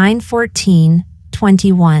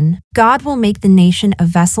 9:14-21. God will make the nation a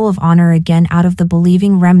vessel of honor again out of the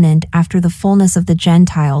believing remnant after the fullness of the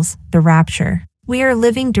Gentiles, the rapture. We are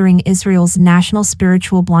living during Israel's national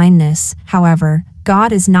spiritual blindness. However,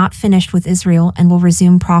 God is not finished with Israel and will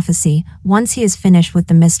resume prophecy once he is finished with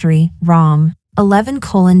the mystery. Rom.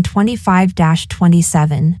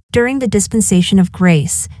 11:25-27. During the dispensation of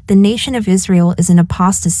grace, the nation of Israel is in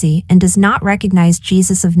apostasy and does not recognize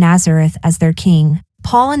Jesus of Nazareth as their king.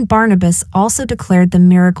 Paul and Barnabas also declared the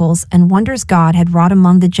miracles and wonders God had wrought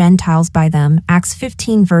among the Gentiles by them. Acts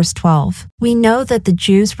 15 verse 12. We know that the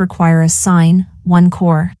Jews require a sign. 1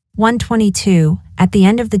 Cor. 1:22. At the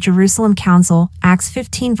end of the Jerusalem Council, Acts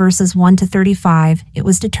 15 verses 1-35, it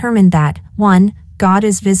was determined that 1. God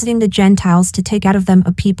is visiting the Gentiles to take out of them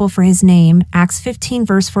a people for his name. Acts 15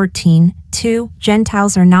 verse 14. 2.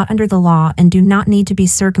 Gentiles are not under the law and do not need to be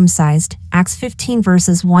circumcised. Acts 15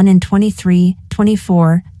 verses 1-23,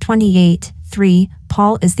 24, 28. 3.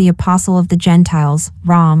 Paul is the apostle of the Gentiles.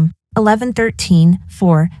 Rom. 11:13,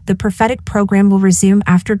 4. The prophetic program will resume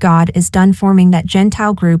after God is done forming that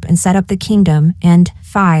Gentile group and set up the kingdom, and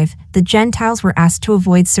 5. The Gentiles were asked to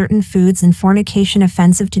avoid certain foods and fornication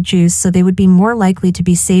offensive to Jews so they would be more likely to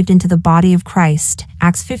be saved into the body of Christ.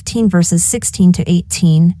 Acts 15 verses 16 to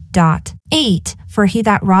 18. 8. For he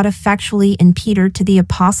that wrought effectually in Peter to the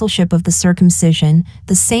apostleship of the circumcision,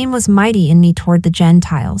 the same was mighty in me toward the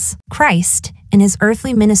Gentiles. Christ, in his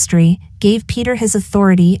earthly ministry, gave Peter his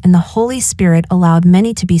authority, and the Holy Spirit allowed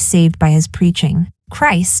many to be saved by his preaching.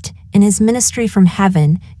 Christ, in his ministry from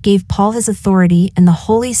heaven, gave Paul his authority, and the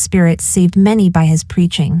Holy Spirit saved many by his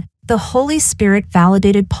preaching. The Holy Spirit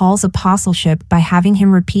validated Paul's apostleship by having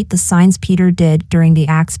him repeat the signs Peter did during the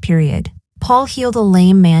Acts period. Paul healed a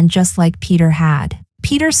lame man just like Peter had.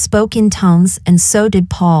 Peter spoke in tongues, and so did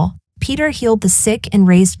Paul. Peter healed the sick and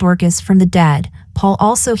raised Dorcas from the dead. Paul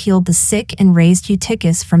also healed the sick and raised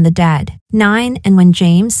Eutychus from the dead. 9. And when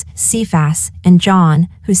James, Cephas, and John,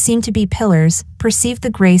 who seemed to be pillars, perceived the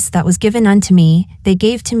grace that was given unto me, they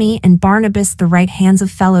gave to me and Barnabas the right hands of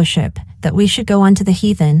fellowship, that we should go unto the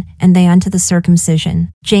heathen, and they unto the circumcision.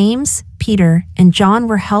 James, Peter, and John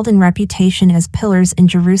were held in reputation as pillars in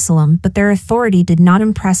Jerusalem, but their authority did not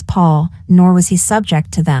impress Paul, nor was he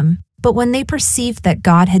subject to them. But when they perceived that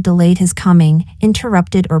God had delayed his coming,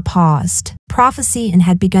 interrupted or paused prophecy, and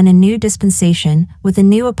had begun a new dispensation, with a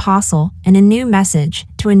new apostle, and a new message,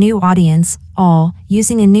 to a new audience, all,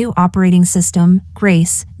 using a new operating system,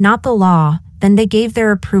 grace, not the law, then they gave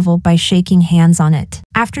their approval by shaking hands on it.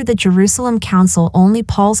 After the Jerusalem Council, only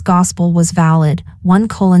Paul's gospel was valid,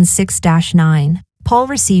 1:6-9. Paul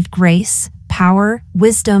received grace, power,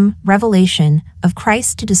 wisdom, revelation of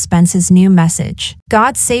Christ to dispense his new message.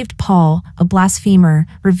 God saved Paul, a blasphemer,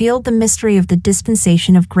 revealed the mystery of the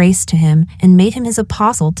dispensation of grace to him, and made him his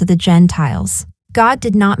apostle to the Gentiles. God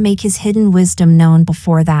did not make his hidden wisdom known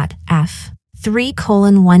before that. F.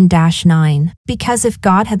 3:1-9. Because if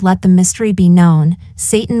God had let the mystery be known,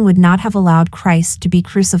 Satan would not have allowed Christ to be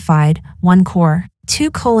crucified. 1 Cor.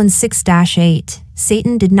 2:6-8.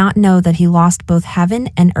 Satan did not know that he lost both heaven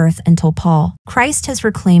and earth until Paul. Christ has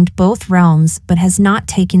reclaimed both realms but has not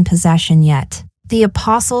taken possession yet. The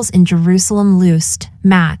apostles in Jerusalem loosed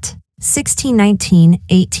Matt 16:19,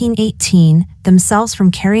 18:18, themselves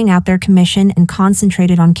from carrying out their commission and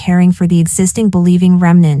concentrated on caring for the existing believing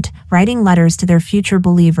remnant, writing letters to their future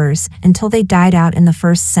believers until they died out in the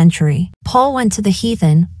 1st century. Paul went to the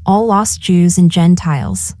heathen, all lost Jews and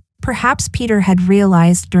Gentiles. Perhaps Peter had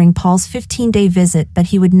realized during Paul's 15-day visit that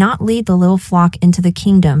he would not lead the little flock into the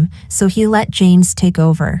kingdom, so he let James take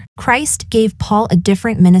over. Christ gave Paul a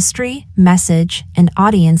different ministry, message, and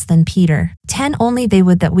audience than Peter. 10. Only they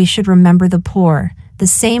would that we should remember the poor, the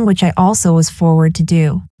same which I also was forward to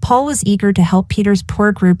do. Paul was eager to help Peter's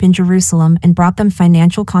poor group in Jerusalem and brought them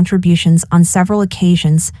financial contributions on several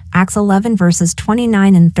occasions. Acts 11 verses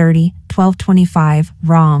 29 and 30, 12:25,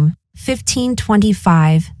 Rom.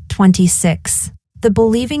 15:25-26. The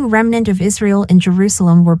believing remnant of Israel in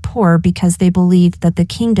Jerusalem were poor because they believed that the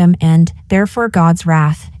kingdom and, therefore God's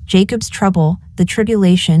wrath, Jacob's trouble, the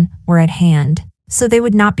tribulation, were at hand. So they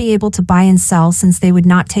would not be able to buy and sell since they would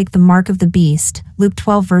not take the mark of the beast. Luke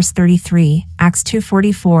 12 verse 33, Acts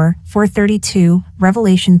 2:44, 4:32,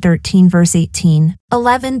 Revelation 13 verse 18.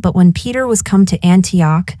 11. But when Peter was come to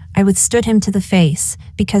Antioch, I withstood him to the face,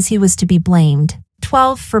 because he was to be blamed.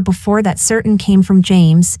 12. For before that certain came from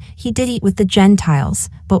James, he did eat with the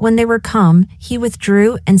Gentiles, but when they were come, he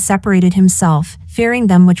withdrew and separated himself, fearing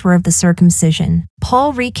them which were of the circumcision.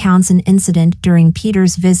 Paul recounts an incident during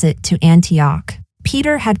Peter's visit to Antioch.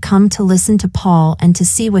 Peter had come to listen to Paul and to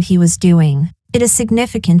see what he was doing. It is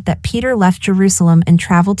significant that Peter left Jerusalem and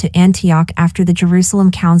traveled to Antioch after the Jerusalem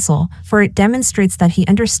Council, for it demonstrates that he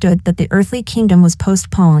understood that the earthly kingdom was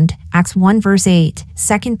postponed. Acts 1 verse 8,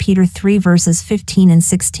 2 Peter 3 verses 15 and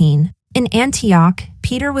 16. In Antioch,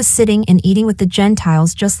 Peter was sitting and eating with the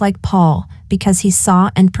Gentiles just like Paul, because he saw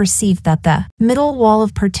and perceived that the middle wall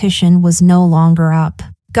of partition was no longer up.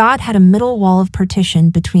 God had a middle wall of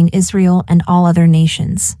partition between Israel and all other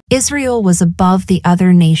nations. Israel was above the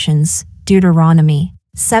other nations. Deuteronomy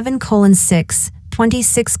 7:6,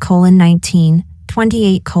 26:19,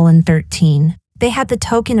 28:13. They had the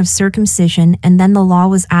token of circumcision, and then the law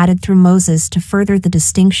was added through Moses to further the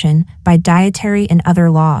distinction by dietary and other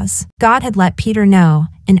laws. God had let Peter know,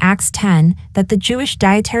 in Acts 10, that the Jewish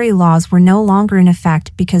dietary laws were no longer in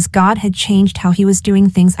effect because God had changed how he was doing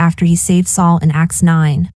things after he saved Saul in Acts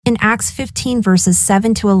 9. In Acts 15 verses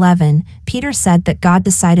 7-11, Peter said that God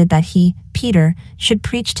decided that he, Peter, should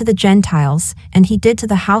preach to the Gentiles, and he did to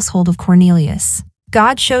the household of Cornelius.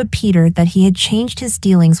 God showed Peter that he had changed his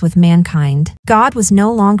dealings with mankind. God was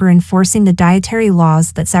no longer enforcing the dietary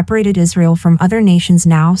laws that separated Israel from other nations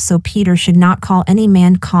now, so Peter should not call any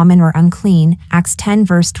man common or unclean. Acts 10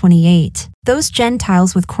 verse 28. Those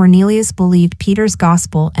Gentiles with Cornelius believed Peter's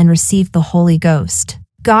gospel and received the Holy Ghost.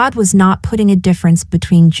 God was not putting a difference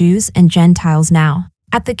between Jews and Gentiles now.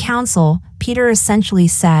 At the council, Peter essentially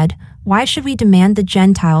said, "Why should we demand the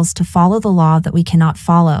Gentiles to follow the law that we cannot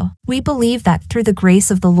follow? We believe that through the grace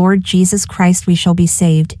of the Lord Jesus Christ we shall be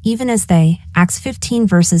saved, even as they." Acts 15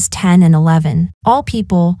 verses 10 and 11. All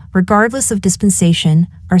people, regardless of dispensation,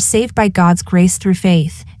 are saved by God's grace through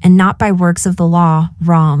faith, and not by works of the law.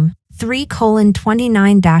 Rom.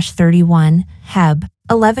 3:29-31, Heb.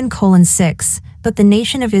 11:6. But the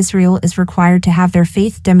nation of Israel is required to have their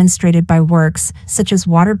faith demonstrated by works, such as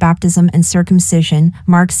water baptism and circumcision.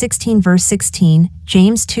 Mark 16 verse 16,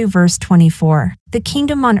 James 2 verse 24. The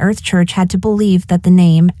Kingdom on Earth Church had to believe that the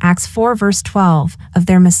name, Acts 4 verse 12, of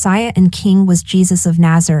their Messiah and King was Jesus of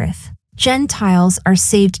Nazareth. Gentiles are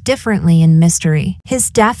saved differently in mystery. His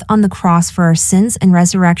death on the cross for our sins and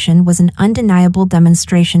resurrection was an undeniable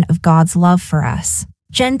demonstration of God's love for us.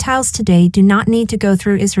 Gentiles today do not need to go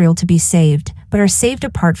through Israel to be saved, but are saved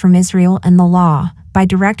apart from Israel and the law, by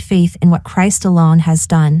direct faith in what Christ alone has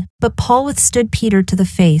done. But Paul withstood Peter to the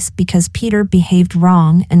face because Peter behaved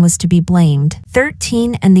wrong and was to be blamed.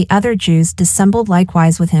 13 And the other Jews dissembled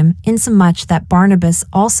likewise with him, insomuch that Barnabas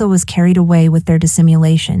also was carried away with their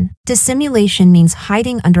dissimulation. Dissimulation means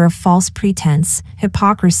hiding under a false pretense,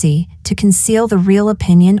 hypocrisy, to conceal the real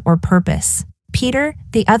opinion or purpose. Peter,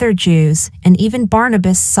 the other Jews, and even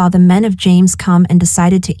Barnabas saw the men of James come and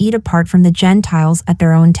decided to eat apart from the Gentiles at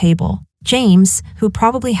their own table. James, who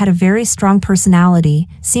probably had a very strong personality,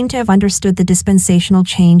 seemed to have understood the dispensational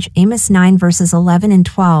change. Amos 9 verses 11 and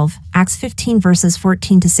 12, Acts 15 verses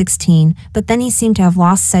 14-16, but then he seemed to have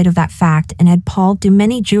lost sight of that fact and had Paul do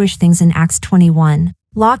many Jewish things in Acts 21.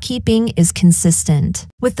 Law-keeping is consistent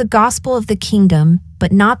with the gospel of the kingdom,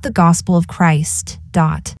 but not the gospel of Christ.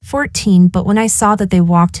 14 But when I saw that they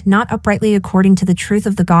walked not uprightly according to the truth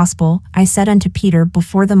of the gospel, I said unto Peter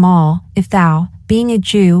before them all, If thou, being a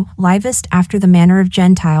Jew, livest after the manner of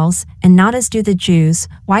Gentiles, and not as do the Jews,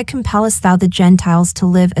 why compellest thou the Gentiles to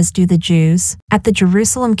live as do the Jews? At the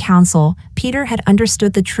Jerusalem council, Peter had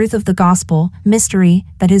understood the truth of the gospel, mystery,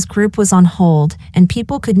 that his group was on hold, and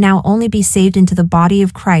people could now only be saved into the body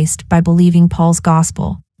of Christ by believing Paul's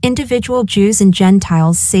gospel. Individual Jews and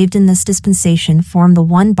Gentiles saved in this dispensation form the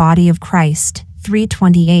one body of Christ.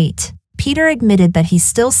 3:28. Peter admitted that he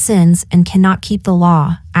still sins and cannot keep the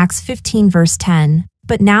law. Acts 15 verse 10.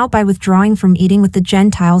 But now by withdrawing from eating with the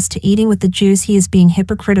Gentiles to eating with the Jews he is being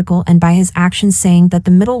hypocritical, and by his actions saying that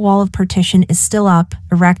the middle wall of partition is still up,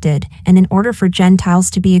 erected, and in order for Gentiles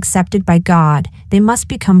to be accepted by God, they must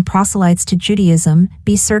become proselytes to Judaism,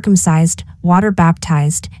 be circumcised, water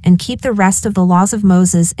baptized, and keep the rest of the laws of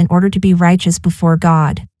Moses in order to be righteous before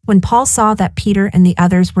God. When Paul saw that Peter and the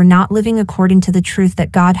others were not living according to the truth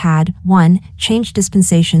that God had, 1. Changed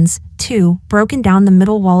dispensations, 2. Broken down the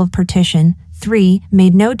middle wall of partition, 3.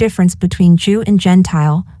 Made no difference between Jew and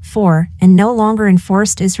Gentile, 4. And no longer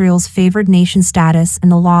enforced Israel's favored nation status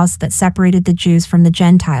and the laws that separated the Jews from the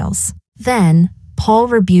Gentiles. Then, Paul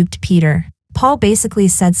rebuked Peter. Paul basically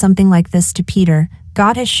said something like this to Peter: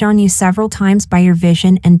 God has shown you several times by your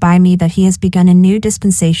vision and by me that he has begun a new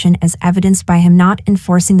dispensation, as evidenced by him not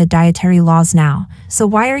enforcing the dietary laws now. So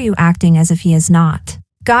why are you acting as if he is not?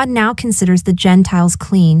 God now considers the Gentiles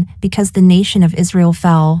clean because the nation of Israel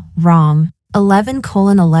fell. Rom.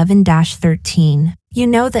 11:11-13. You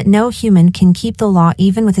know that no human can keep the law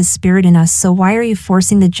even with his spirit in us, so why are you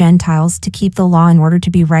forcing the Gentiles to keep the law in order to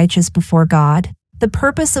be righteous before God? The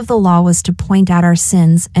purpose of the law was to point out our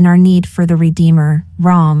sins and our need for the Redeemer.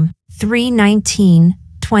 Rom.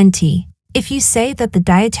 3:19-20. If you say that the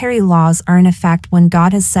dietary laws are in effect when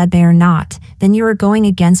God has said they are not, then you are going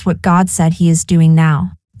against what God said he is doing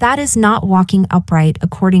now. That is not walking upright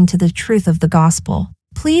according to the truth of the gospel.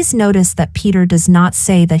 Please notice that Peter does not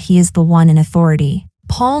say that he is the one in authority.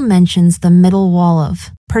 Paul mentions the middle wall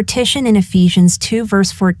of partition in Ephesians 2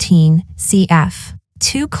 verse 14, cf.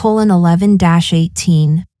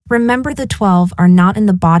 2:11-18. Remember, the 12 are not in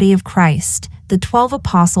the body of Christ. The 12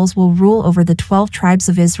 apostles will rule over the 12 tribes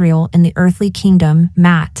of Israel in the earthly kingdom.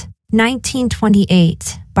 Matt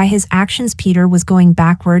 19:28. By his actions Peter was going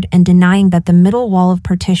backward and denying that the middle wall of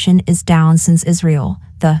partition is down, since Israel,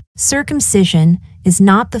 the circumcision, is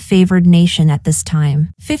not the favored nation at this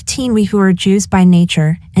time. 15. We who are Jews by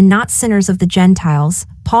nature, and not sinners of the Gentiles.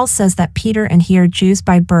 Paul says that Peter and he are Jews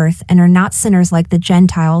by birth and are not sinners like the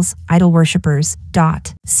Gentiles, idol worshippers.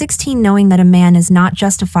 16 Knowing that a man is not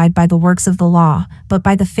justified by the works of the law, but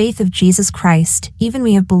by the faith of Jesus Christ, even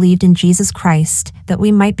we have believed in Jesus Christ, that we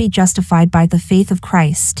might be justified by the faith of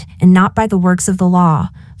Christ, and not by the works of the law.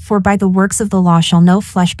 For by the works of the law shall no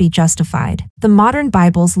flesh be justified. The modern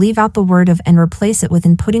Bibles leave out the word of and replace it with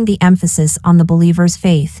in putting the emphasis on the believer's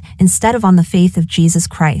faith, instead of on the faith of Jesus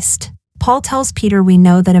Christ. Paul tells Peter we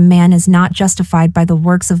know that a man is not justified by the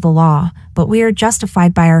works of the law, but we are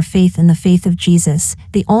justified by our faith in the faith of Jesus,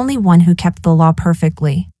 the only one who kept the law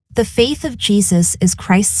perfectly. The faith of Jesus is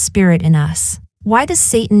Christ's Spirit in us. Why does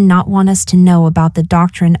Satan not want us to know about the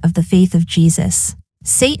doctrine of the faith of Jesus?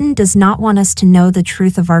 Satan does not want us to know the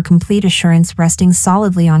truth of our complete assurance resting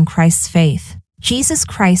solidly on Christ's faith. Jesus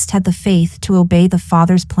Christ had the faith to obey the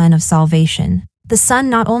Father's plan of salvation. The Son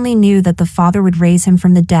not only knew that the Father would raise him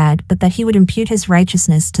from the dead, but that he would impute his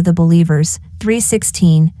righteousness to the believers.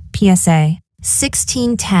 3:16, PSA.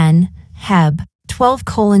 16:10, Heb.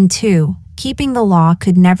 12:2, Keeping the law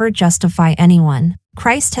could never justify anyone.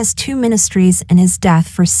 Christ has two ministries, and his death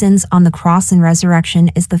for sins on the cross and resurrection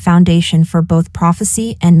is the foundation for both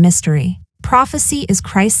prophecy and mystery. Prophecy is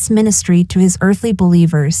Christ's ministry to his earthly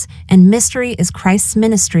believers, and mystery is Christ's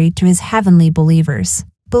ministry to his heavenly believers.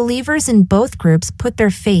 Believers in both groups put their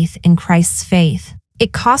faith in Christ's faith.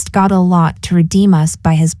 It cost God a lot to redeem us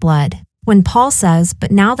by his blood. When Paul says,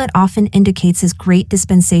 but now, that often indicates his great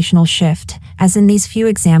dispensational shift, as in these few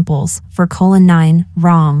examples, for 9,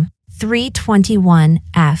 Rom. 3:21,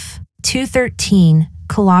 F. 2:13,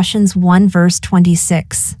 Colossians 1 verse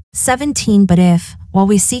 26. 17 But if, while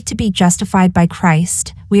we seek to be justified by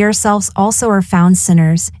Christ, we ourselves also are found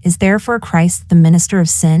sinners, is therefore Christ the minister of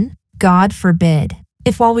sin? God forbid.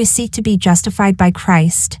 If while we seek to be justified by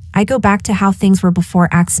Christ, I go back to how things were before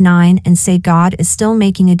Acts 9 and say God is still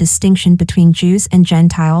making a distinction between Jews and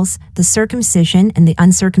Gentiles, the circumcision and the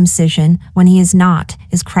uncircumcision, when he is not,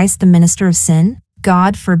 is Christ the minister of sin?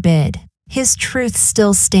 God forbid. His truth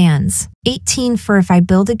still stands. 18 For if I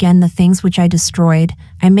build again the things which I destroyed,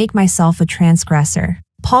 I make myself a transgressor.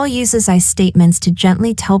 Paul uses I statements to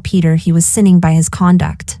gently tell Peter he was sinning by his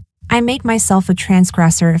conduct. I make myself a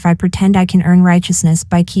transgressor if I pretend I can earn righteousness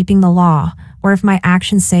by keeping the law, or if my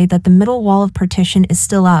actions say that the middle wall of partition is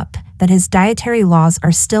still up, that his dietary laws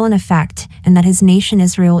are still in effect, and that his nation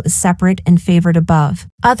Israel is separate and favored above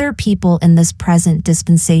other people in this present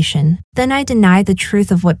dispensation. Then I deny the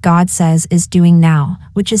truth of what God says is doing now,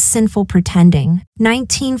 which is sinful pretending.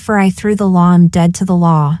 19 For I through the law am dead to the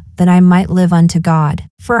law, that I might live unto God.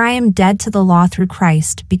 For I am dead to the law through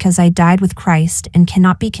Christ, because I died with Christ and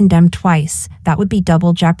cannot be condemned twice. That would be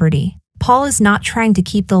double jeopardy. Paul is not trying to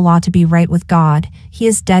keep the law to be right with God. He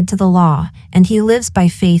is dead to the law, and he lives by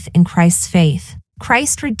faith in Christ's faith.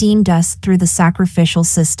 Christ redeemed us through the sacrificial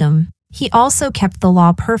system. He also kept the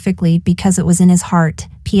law perfectly because it was in his heart.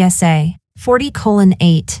 PSA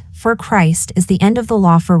 40:8 For Christ is the end of the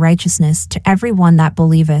law for righteousness to every one that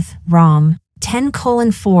believeth. Rom.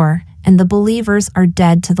 10:4 And the believers are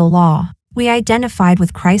dead to the law. We identified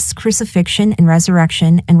with Christ's crucifixion and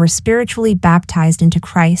resurrection and were spiritually baptized into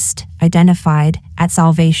Christ, identified, at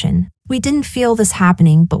salvation. We didn't feel this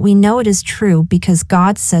happening, but we know it is true because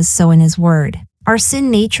God says so in his word. Our sin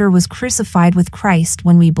nature was crucified with Christ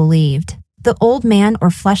when we believed. The old man or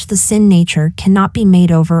flesh, the sin nature, cannot be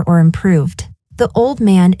made over or improved. The old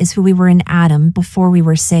man is who we were in Adam before we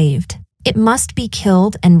were saved. It must be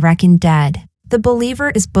killed and reckoned dead. The believer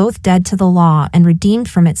is both dead to the law and redeemed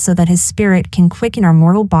from it so that his spirit can quicken our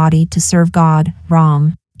mortal body to serve God.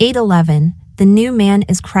 Rom. 8:11 The new man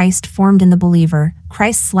is Christ formed in the believer,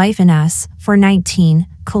 Christ's life in us. 4:19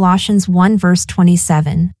 Colossians 1 verse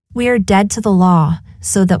 27 We are dead to the law,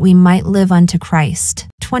 so that we might live unto Christ.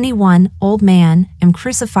 21 Old man, am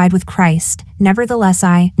crucified with Christ. Nevertheless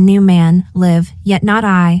I, new man, live, yet not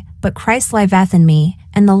I, but Christ liveth in me.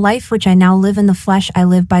 And the life which I now live in the flesh I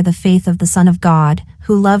live by the faith of the Son of God,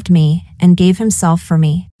 who loved me, and gave himself for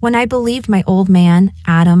me. When I believed, my old man,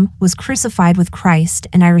 Adam, was crucified with Christ,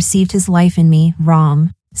 and I received his life in me.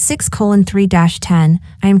 Rom. 6:3-10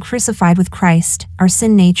 I am crucified with Christ, our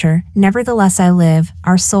sin nature, nevertheless I live,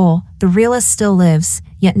 our soul, the realist still lives,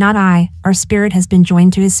 yet not I, our spirit has been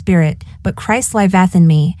joined to his spirit, but Christ liveth in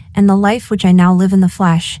me, and the life which I now live in the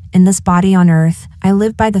flesh, in this body on earth, I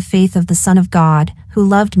live by the faith of the Son of God, who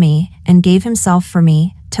loved me, and gave himself for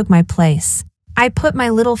me, took my place. I put my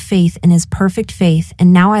little faith in his perfect faith,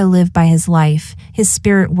 and now I live by his life, his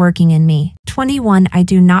spirit working in me. 21 I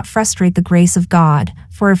do not frustrate the grace of God,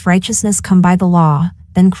 for if righteousness come by the law,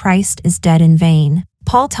 then Christ is dead in vain.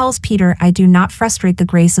 Paul tells Peter, I do not frustrate the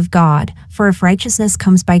grace of God, for if righteousness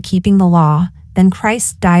comes by keeping the law, then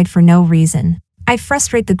Christ died for no reason. I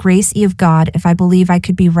frustrate the grace of God if I believe I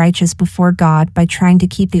could be righteous before God by trying to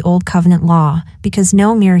keep the old covenant law, because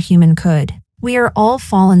no mere human could. We are all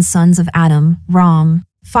fallen sons of Adam. Rom.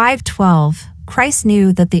 5:12. Christ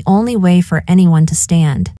knew that the only way for anyone to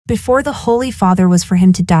stand before the Holy Father was for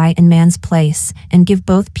him to die in man's place and give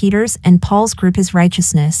both Peter's and Paul's group his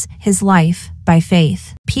righteousness, his life, by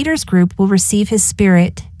faith. Peter's group will receive his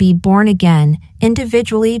spirit, be born again,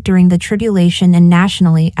 individually during the tribulation and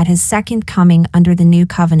nationally at his second coming under the new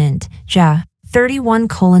covenant. Ja.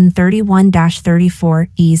 31:31-34,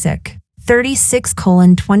 Ezek.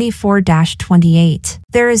 36:24-28.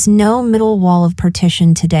 There is no middle wall of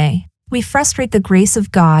partition today. We frustrate the grace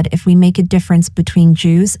of God if we make a difference between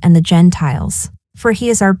Jews and the Gentiles. For he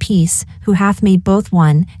is our peace, who hath made both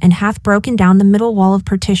one, and hath broken down the middle wall of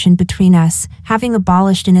partition between us, having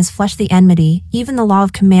abolished in his flesh the enmity, even the law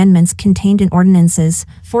of commandments contained in ordinances,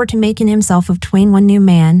 for to make in himself of twain one new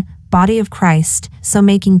man, body of Christ, so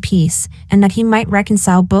making peace, and that he might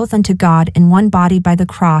reconcile both unto God in one body by the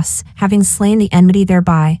cross, having slain the enmity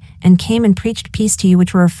thereby, and came and preached peace to you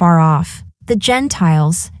which were afar off, the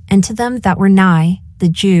Gentiles, and to them that were nigh, the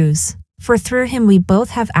Jews. For through him we both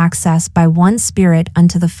have access by one Spirit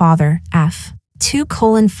unto the Father. F.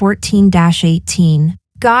 2:14-18.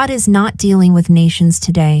 God is not dealing with nations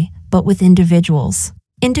today, but with individuals.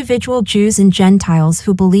 Individual Jews and Gentiles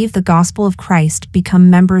who believe the gospel of Christ become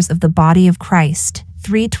members of the body of Christ.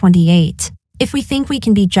 3:28. If we think we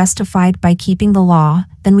can be justified by keeping the law,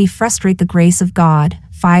 then we frustrate the grace of God.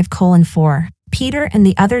 5:4. Peter and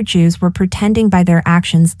the other Jews were pretending by their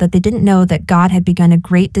actions that they didn't know that God had begun a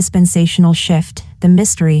great dispensational shift, the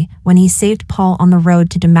mystery, when he saved Paul on the road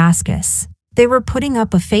to Damascus. They were putting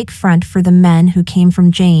up a fake front for the men who came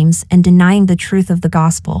from James and denying the truth of the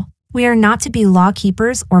gospel. We are not to be law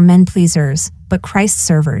keepers or men pleasers, but Christ's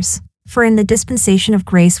servers. For in the dispensation of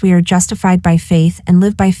grace we are justified by faith and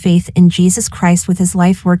live by faith in Jesus Christ, with his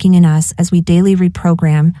life working in us as we daily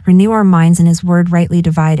reprogram, renew our minds in his word rightly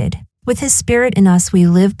divided. With his Spirit in us we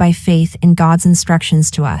live by faith in God's instructions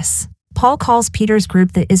to us. Paul calls Peter's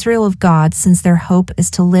group the Israel of God, since their hope is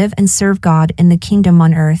to live and serve God in the kingdom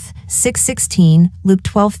on earth. 6:16, Luke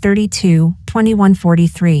 12:32,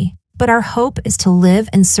 21:43. But our hope is to live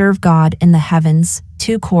and serve God in the heavens.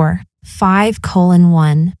 2 Cor.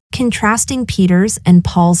 5:1. Contrasting Peter's and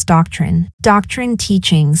Paul's doctrine. Doctrine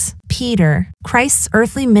teachings. Peter, Christ's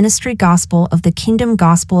earthly ministry gospel of the kingdom,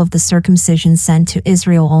 gospel of the circumcision sent to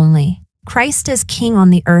Israel only. Christ as king on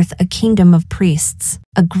the earth, a kingdom of priests.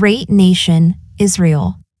 A great nation,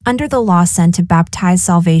 Israel. Under the law sent to baptize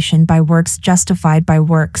salvation by works, justified by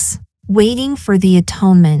works. Waiting for the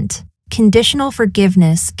atonement. Conditional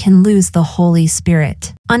forgiveness can lose the Holy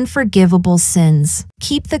Spirit. Unforgivable sins.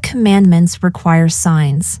 Keep the commandments, require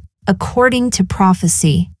signs. According to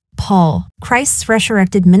prophecy. Paul, Christ's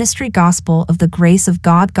resurrected ministry gospel of the grace of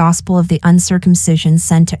God, gospel of the uncircumcision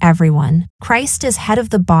sent to everyone. Christ is head of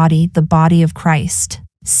the body of Christ.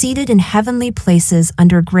 Seated in heavenly places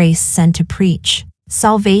under grace, sent to preach.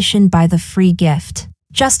 Salvation by the free gift.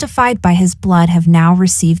 Justified by his blood, have now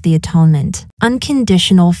received the atonement.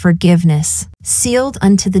 Unconditional forgiveness. Sealed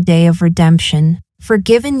unto the day of redemption.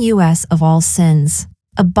 Forgiven us of all sins.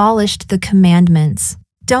 Abolished the commandments.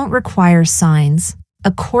 Don't require signs.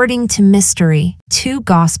 According to mystery. 2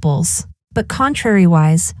 Gospels. But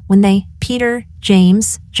contrariwise, when they, Peter,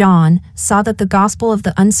 James, John, saw that the gospel of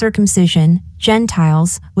the uncircumcision,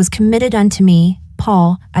 Gentiles, was committed unto me,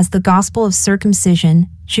 Paul, as the gospel of circumcision,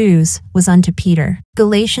 Jews, was unto Peter.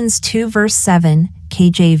 Galatians 2:7,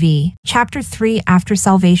 KJV. Chapter 3. After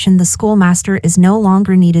salvation, the schoolmaster is no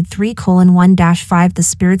longer needed. 3:1-5 The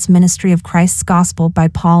Spirit's ministry of Christ's gospel by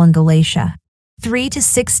Paul in Galatia.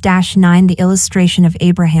 3-6-9 The illustration of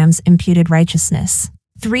Abraham's imputed righteousness.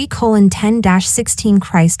 3:10-16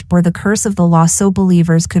 Christ bore the curse of the law so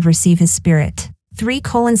believers could receive his Spirit.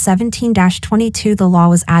 3:17-22 The law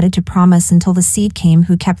was added to promise until the seed came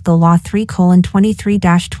who kept the law.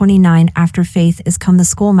 3:23-29 After faith is come, the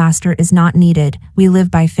schoolmaster is not needed, we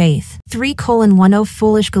live by faith. 3:10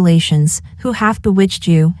 Foolish Galatians, who hath bewitched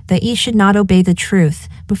you, that ye should not obey the truth,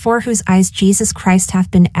 before whose eyes Jesus Christ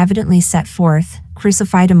hath been evidently set forth,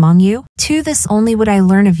 crucified among you? 2 This only would I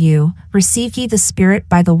learn of you, received ye the Spirit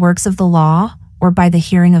by the works of the law, or by the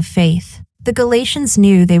hearing of faith? The Galatians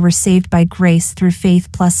knew they were saved by grace through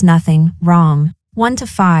faith plus nothing. Rom.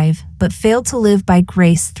 1-5, but failed to live by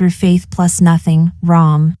grace through faith plus nothing.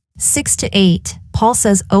 Rom. 6-8. Paul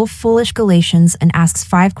says, O foolish Galatians, and asks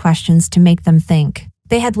 5 questions to make them think.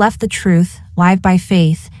 They had left the truth, live by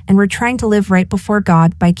faith, and were trying to live right before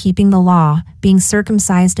God by keeping the law, being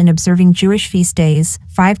circumcised and observing Jewish feast days,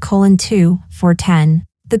 5:2, 4:10.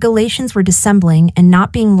 The Galatians were dissembling and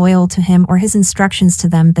not being loyal to him or his instructions to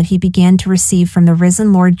them that he began to receive from the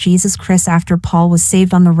risen Lord Jesus Christ after Paul was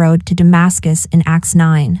saved on the road to Damascus in Acts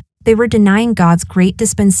 9. They were denying God's great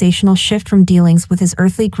dispensational shift from dealings with his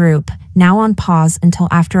earthly group, now on pause until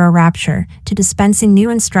after a rapture, to dispensing new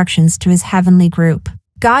instructions to his heavenly group.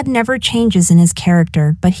 God never changes in his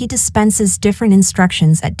character, but he dispenses different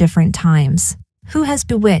instructions at different times. Who has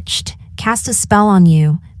bewitched, cast a spell on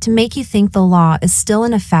you, to make you think the law is still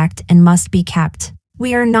in effect and must be kept?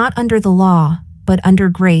 We are not under the law, but under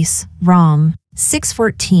grace. Rom.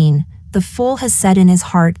 6:14. The fool has said in his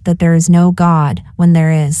heart that there is no God, when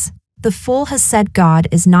there is. The fool has said God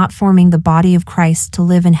is not forming the body of Christ to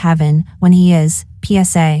live in heaven, when he is.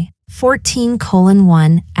 PSA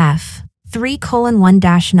 14:1 F.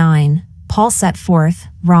 3:1-9. Paul set forth,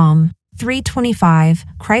 Rom. 3:25,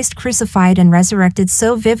 Christ crucified and resurrected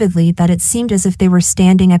so vividly that it seemed as if they were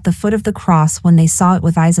standing at the foot of the cross when they saw it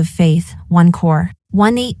with eyes of faith. 1 Cor.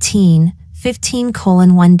 1:18,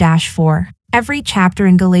 15:1-4. Every chapter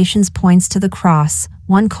in Galatians points to the cross.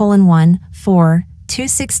 1:1, 4,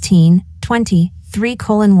 2:16, 20,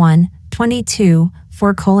 3:1, 22,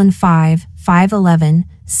 4:5, 5:11,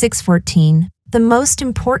 6:14. The most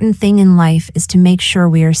important thing in life is to make sure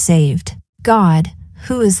we are saved. God,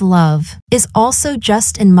 who is love, is also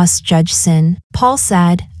just and must judge sin. Paul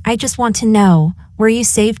said, I just want to know, were you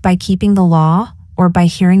saved by keeping the law, or by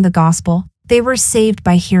hearing the gospel? They were saved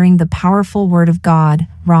by hearing the powerful word of God.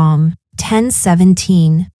 Rom.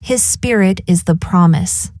 10:17. His Spirit is the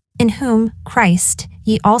promise, in whom, Christ,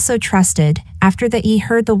 ye also trusted, after that ye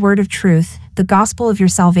heard the word of truth, the gospel of your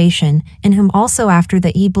salvation, in whom also after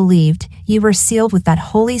that ye believed, ye were sealed with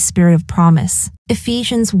that Holy Spirit of promise.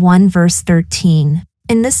 Ephesians 1:13.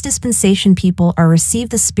 In this dispensation people are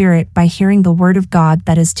received the Spirit by hearing the word of God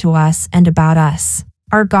that is to us and about us.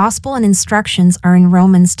 Our gospel and instructions are in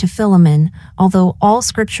Romans to Philemon, although all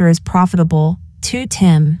scripture is profitable, 2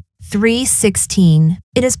 Tim. 3:16.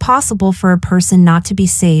 It is possible for a person not to be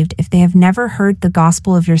saved if they have never heard the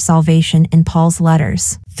gospel of your salvation in Paul's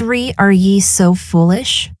letters. 3. Are ye so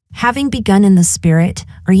foolish? Having begun in the Spirit,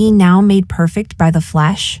 are ye now made perfect by the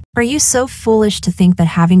flesh? Are you so foolish to think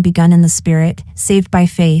that having begun in the Spirit, saved by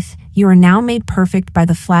faith, you are now made perfect by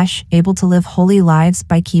the flesh, able to live holy lives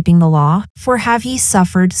by keeping the law? For have ye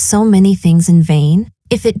suffered so many things in vain?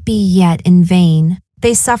 If it be yet in vain.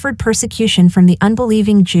 They suffered persecution from the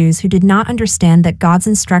unbelieving Jews who did not understand that God's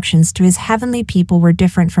instructions to his heavenly people were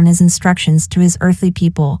different from his instructions to his earthly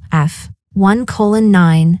people. F.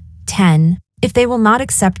 1:9, 10. If they will not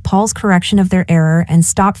accept Paul's correction of their error and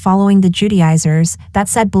stop following the Judaizers that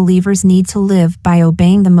said believers need to live by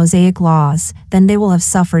obeying the Mosaic laws, then they will have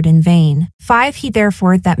suffered in vain. 5. He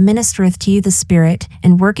therefore that ministereth to you the Spirit,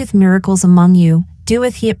 and worketh miracles among you,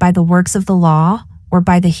 doeth he it by the works of the law, or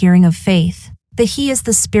by the hearing of faith? The He is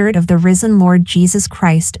the Spirit of the risen Lord Jesus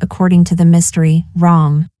Christ according to the mystery.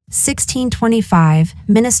 Rom. 16:25,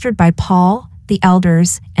 ministered by Paul, the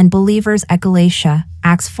elders, and believers at Galatia.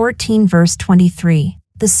 Acts 14:23.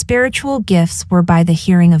 The spiritual gifts were by the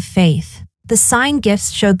hearing of faith. The sign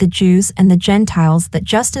gifts showed the Jews and the Gentiles that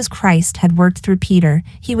just as Christ had worked through Peter,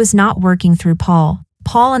 he was not working through Paul.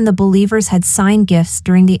 Paul and the believers had sign gifts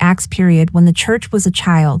during the Acts period when the church was a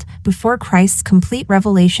child, before Christ's complete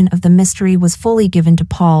revelation of the mystery was fully given to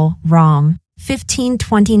Paul. Rom.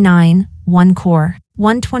 15:29, 1 Cor.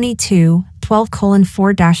 1:22,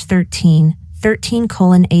 12:4-13,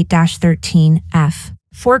 13:8-13, F.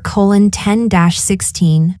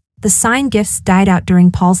 4:10-16. The sign gifts died out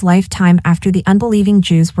during Paul's lifetime after the unbelieving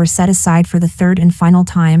Jews were set aside for the third and final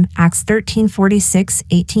time. Acts 13:46,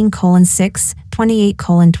 18:6,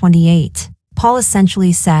 28:28. Paul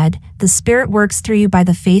essentially said, the Spirit works through you by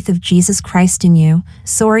the faith of Jesus Christ in you,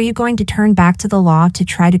 so are you going to turn back to the law to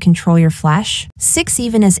try to control your flesh? 6.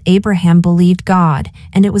 Even as Abraham believed God,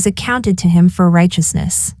 and it was accounted to him for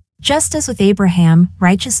righteousness. Just as with Abraham,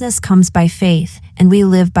 righteousness comes by faith, and we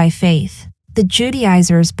live by faith. The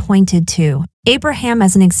Judaizers pointed to Abraham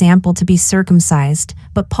as an example to be circumcised,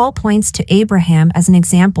 but Paul points to Abraham as an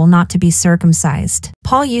example not to be circumcised.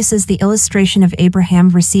 Paul uses the illustration of Abraham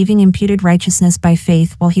receiving imputed righteousness by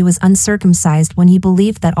faith while he was uncircumcised when he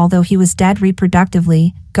believed that although he was dead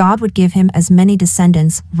reproductively, God would give him as many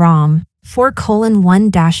descendants. Rom.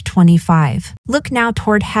 4:1-25. Look now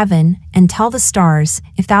toward heaven, and tell the stars,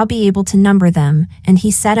 if thou be able to number them. And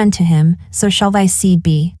he said unto him, so shall thy seed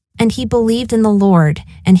be. And he believed in the Lord,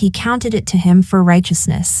 and he counted it to him for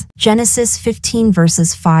righteousness. Genesis 15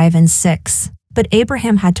 verses 5 and 6. But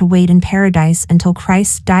Abraham had to wait in paradise until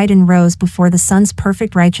Christ died and rose before the Son's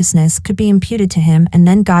perfect righteousness could be imputed to him, and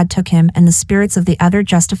then God took him and the spirits of the other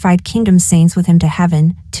justified kingdom saints with him to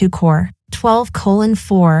heaven. 2 Cor.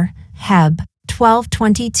 12:4, Heb.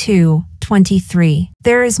 12:22-23.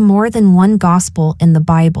 There is more than one gospel in the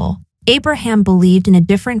Bible. Abraham believed in a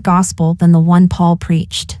different gospel than the one Paul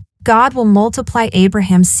preached. God will multiply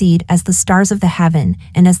Abraham's seed as the stars of the heaven,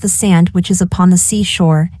 and as the sand which is upon the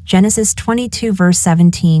seashore. Genesis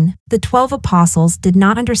 22:17. The 12 apostles did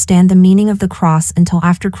not understand the meaning of the cross until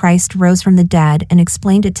after Christ rose from the dead and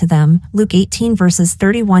explained it to them. Luke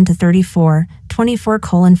 18:31-34,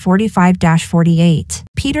 24:45-48.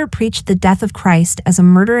 Peter preached the death of Christ as a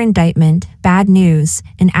murder indictment, bad news,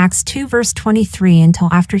 in Acts 2:23 until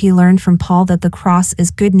after he learned from Paul that the cross is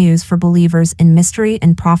good news for believers in mystery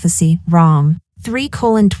and prophecy. Rom.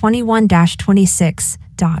 3:21-26.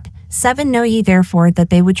 7 Know ye therefore that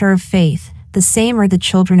they which are of faith, the same are the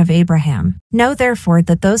children of Abraham. Know therefore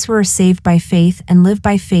that those who are saved by faith and live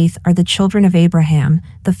by faith are the children of Abraham,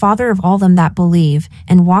 the father of all them that believe,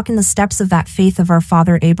 and walk in the steps of that faith of our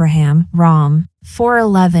father Abraham. Rom.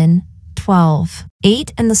 4:11-12.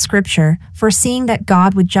 8 And the scripture, foreseeing that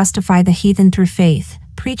God would justify the heathen through faith,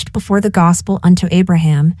 preached before the gospel unto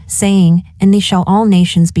Abraham, saying, In thee shall all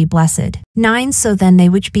nations be blessed. 9 So then they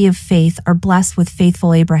which be of faith are blessed with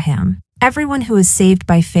faithful Abraham. Everyone who is saved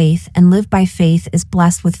by faith and lived by faith is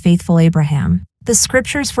blessed with faithful Abraham. The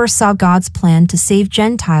scriptures foresaw God's plan to save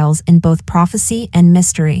Gentiles in both prophecy and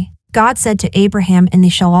mystery. God said to Abraham, In thee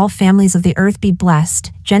shall all families of the earth be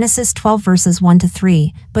blessed. Genesis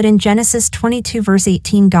 12:1-3. But in Genesis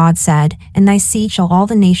 22:18 God said, In thy seed shall all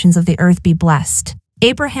the nations of the earth be blessed.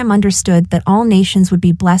 Abraham understood that all nations would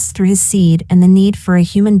be blessed through his seed and the need for a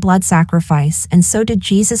human blood sacrifice, and so did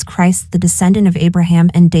Jesus Christ, the descendant of Abraham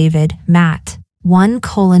and David. Matt.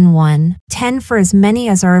 1:1. 10 For as many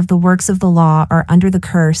as are of the works of the law are under the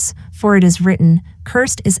curse, for it is written,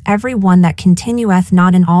 Cursed is every one that continueth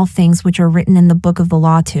not in all things which are written in the book of the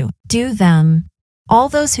law to do them. All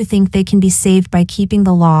those who think they can be saved by keeping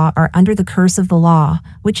the law are under the curse of the law,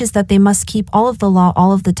 which is that they must keep all of the law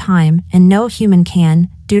all of the time, and no human can.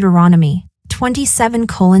 Deuteronomy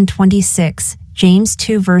 27:26, James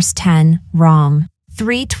 2:10, Rom.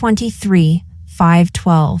 3:23,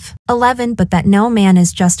 5:12. 11 But that no man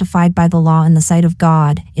is justified by the law in the sight of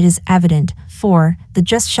God, it is evident, for the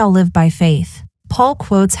just shall live by faith. Paul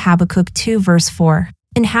quotes Habakkuk 2:4.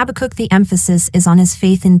 In Habakkuk the emphasis is on his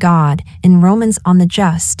faith in God, in Romans on the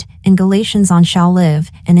just, in Galatians on shall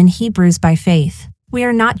live, and in Hebrews by faith. We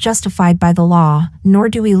are not justified by the law, nor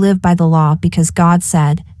do we live by the law, because God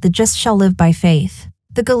said, The just shall live by faith.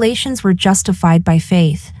 The Galatians were justified by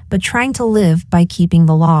faith, but trying to live by keeping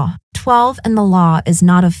the law. 12 And the law is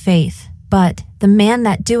not of faith, but the man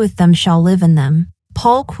that doeth them shall live in them.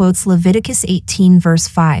 Paul quotes Leviticus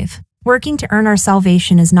 18:5. Working to earn our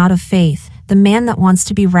salvation is not of faith. The man that wants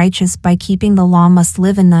to be righteous by keeping the law must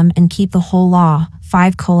live in them and keep the whole law.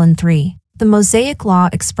 5:3. The Mosaic Law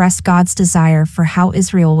expressed God's desire for how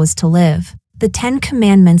Israel was to live. The 10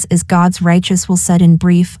 Commandments is God's righteous will said in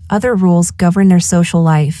brief. Other rules govern their social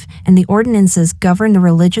life, and the ordinances govern the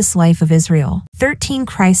religious life of Israel. 13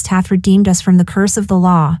 Christ hath redeemed us from the curse of the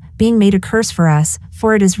law, being made a curse for us,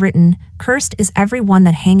 for it is written, Cursed is every one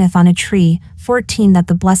that hangeth on a tree. 14 That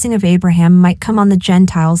the blessing of Abraham might come on the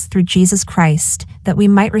Gentiles through Jesus Christ, that we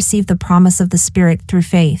might receive the promise of the Spirit through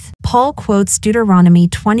faith. Paul quotes Deuteronomy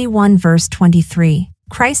 21:23.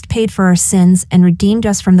 Christ paid for our sins and redeemed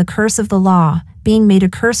us from the curse of the law, being made a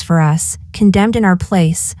curse for us, condemned in our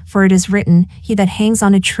place, for it is written, He that hangs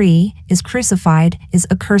on a tree, is crucified, is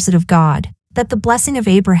accursed of God. That the blessing of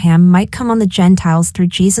Abraham might come on the Gentiles through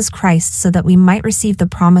Jesus Christ, so that we might receive the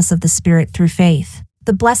promise of the Spirit through faith.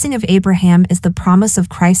 The blessing of Abraham is the promise of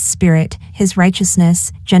Christ's Spirit, his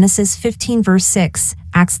righteousness. Genesis 15:6,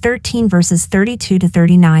 Acts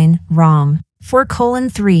 13:32-39, Rom.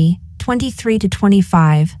 4:3,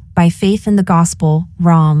 23-25, by faith in the gospel.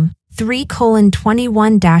 Rom.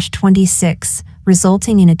 3:21-26,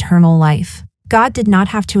 resulting in eternal life. God did not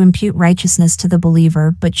have to impute righteousness to the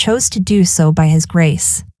believer, but chose to do so by his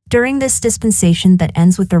grace. During this dispensation that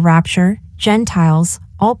ends with the rapture, Gentiles,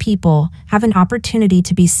 all people, have an opportunity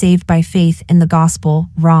to be saved by faith in the gospel.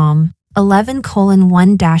 Rom.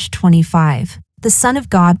 11:1-25. The Son of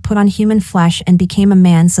God put on human flesh and became a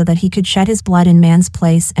man so that he could shed his blood in man's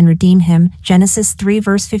place and redeem him. Genesis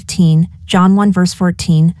 3:15, John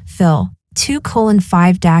 1:14, Phil.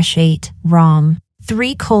 2:5-8, Rom.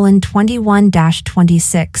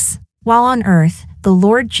 3:21-26. While on earth, the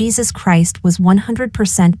Lord Jesus Christ was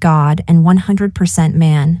 100% God and 100%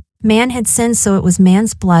 man. Man had sinned, so it was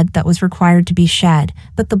man's blood that was required to be shed,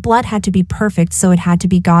 but the blood had to be perfect, so it had to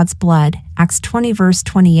be God's blood. Acts 20 verse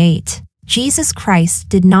 28. Jesus Christ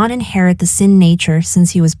did not inherit the sin nature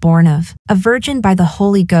since he was born of a virgin by the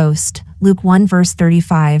Holy Ghost. Luke 1 verse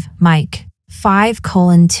 35, Mike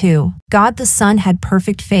 5:2. God the Son had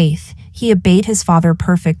perfect faith. He obeyed his Father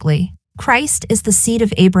perfectly. Christ is the seed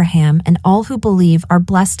of Abraham, and all who believe are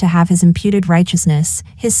blessed to have his imputed righteousness,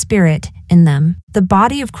 his Spirit, in them. The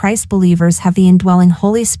body of Christ believers have the indwelling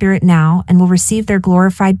Holy Spirit now and will receive their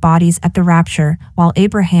glorified bodies at the rapture, while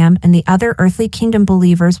Abraham and the other earthly kingdom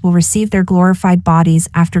believers will receive their glorified bodies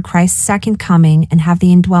after Christ's second coming and have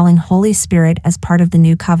the indwelling Holy Spirit as part of the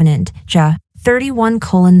new covenant. Jah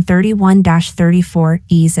 31:31-34,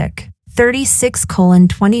 Ezek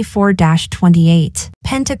 36:24-28.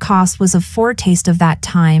 Pentecost was a foretaste of that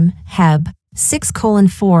time. Heb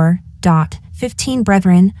 6:4.15.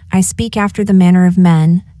 Brethren, I speak after the manner of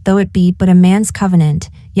men, though it be but a man's covenant,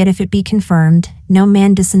 yet if it be confirmed, no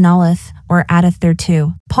man disannulleth or addeth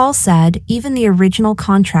thereto. Paul said, even the original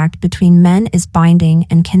contract between men is binding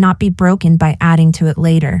and cannot be broken by adding to it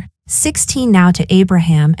later. 16. Now to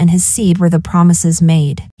Abraham and his seed were the promises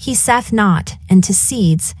made. He saith not, and to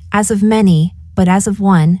seeds, as of many, but as of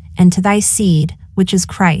one, and to thy seed, which is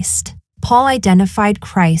Christ. Paul identified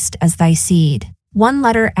Christ as thy seed. One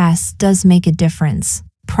letter S does make a difference.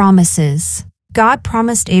 Promises. God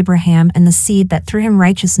promised Abraham and the seed that through him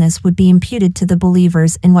righteousness would be imputed to the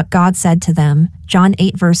believers in what God said to them. John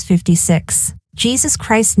 8 verse 56. Jesus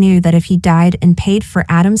Christ knew that if he died and paid for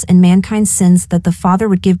Adam's and mankind's sins, that the Father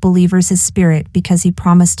would give believers his Spirit because he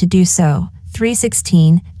promised to do so.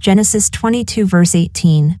 3:16, Genesis 22 verse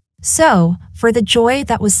 18. So, for the joy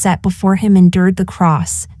that was set before him endured the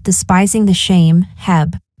cross, despising the shame.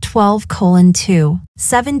 Heb 12:2.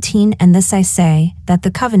 17. And this I say, that the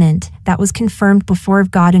covenant that was confirmed before of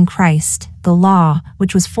God in Christ, the law,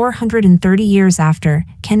 which was 430 years after,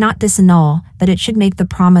 cannot disannul, that it should make the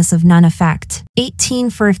promise of none effect. 18.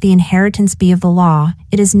 For if the inheritance be of the law,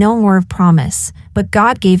 it is no more of promise, but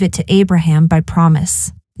God gave it to Abraham by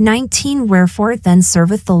promise. 19. Wherefore then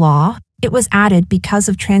serveth the law? It was added because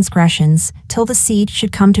of transgressions, till the seed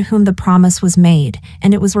should come to whom the promise was made,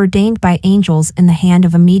 and it was ordained by angels in the hand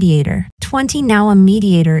of a mediator. 20. Now a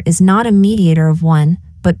mediator is not a mediator of one,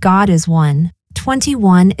 but God is one.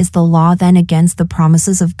 21. Is the law then against the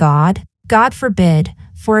promises of God? God forbid,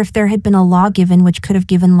 for if there had been a law given which could have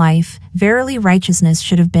given life, verily righteousness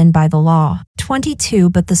should have been by the law.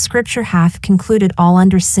 22. But the Scripture hath concluded all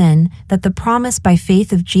under sin, that the promise by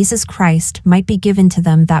faith of Jesus Christ might be given to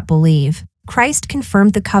them that believe. Christ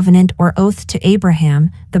confirmed the covenant or oath to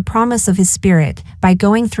Abraham, the promise of his Spirit, by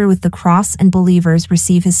going through with the cross, and believers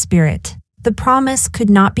receive his Spirit. The promise could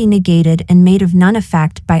not be negated and made of none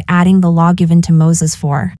effect by adding the law given to Moses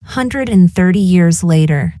 430 years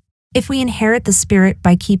later. If we inherit the Spirit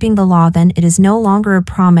by keeping the law, then it is no longer a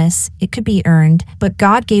promise, it could be earned, but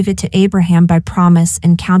God gave it to Abraham by promise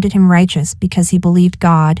and counted him righteous because he believed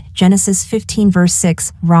God. Genesis 15 verse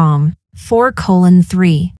 6, Rom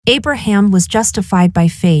 4:3. Abraham was justified by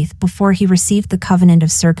faith before he received the covenant of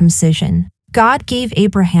circumcision. God gave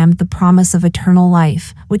Abraham the promise of eternal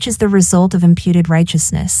life, which is the result of imputed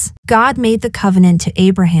righteousness. God made the covenant to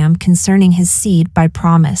Abraham concerning his seed by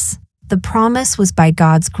promise. The promise was by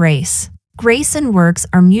God's grace. Grace and works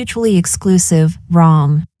are mutually exclusive.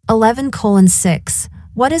 Rom 11:6.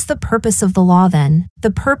 What is the purpose of the law then?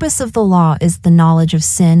 The purpose of the law is the knowledge of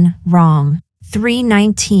sin. Rom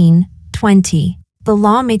 3:19-20. The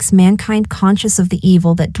law makes mankind conscious of the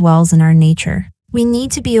evil that dwells in our nature. We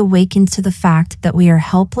need to be awakened to the fact that we are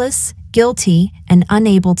helpless, guilty, and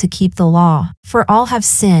unable to keep the law. For all have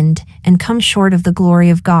sinned and come short of the glory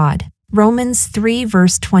of God. Romans 3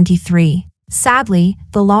 verse 23. Sadly,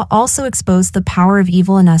 the law also exposed the power of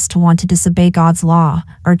evil in us to want to disobey God's law,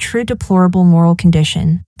 our true deplorable moral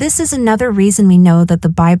condition. This is another reason we know that the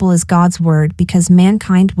Bible is God's word, because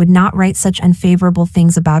mankind would not write such unfavorable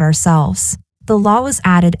things about ourselves. The law was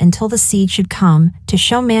added until the seed should come, to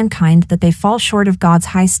show mankind that they fall short of God's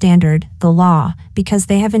high standard, the law, because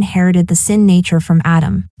they have inherited the sin nature from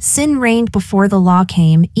Adam. Sin reigned before the law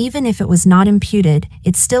came. Even if it was not imputed,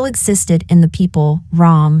 it still existed in the people.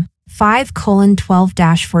 Rom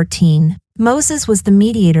 5:12-14. Moses was the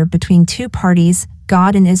mediator between two parties,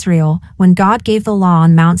 God and Israel, when God gave the law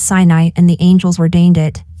on Mount Sinai and the angels ordained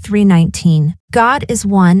it. 3:19. God is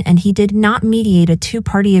one, and he did not mediate a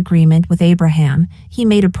two-party agreement with Abraham. He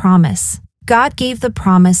made a promise. God gave the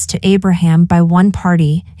promise to Abraham by one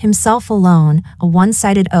party, himself alone, a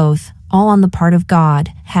one-sided oath, all on the part of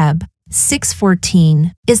God. Heb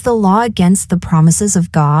 6:14. Is the law against the promises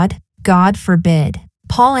of God? God forbid.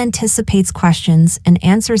 Paul anticipates questions and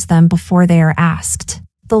answers them before they are asked.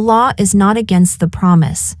 The law is not against the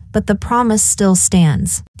promise, but the promise still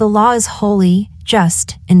stands. The law is holy,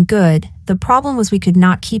 just, and good. The problem was we could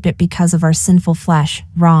not keep it because of our sinful flesh.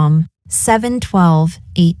 Rom.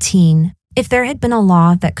 7:12-18. If there had been a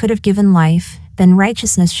law that could have given life, then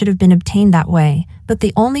righteousness should have been obtained that way, but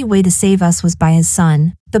the only way to save us was by his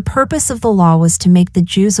Son. The purpose of the law was to make the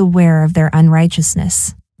Jews aware of their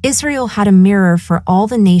unrighteousness. Israel had a mirror for all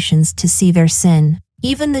the nations to see their sin.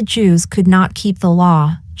 Even the Jews could not keep the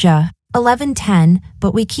law. Jah. 11:10.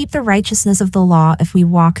 But we keep the righteousness of the law if we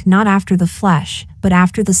walk not after the flesh, but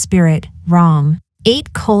after the Spirit. Rom.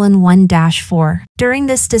 8:1-4. During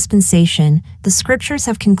this dispensation, the scriptures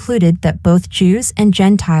have concluded that both Jews and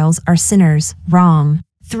Gentiles are sinners. Rom.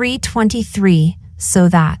 3:23. So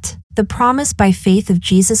that the promise by faith of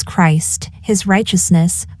Jesus Christ, his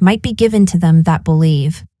righteousness, might be given to them that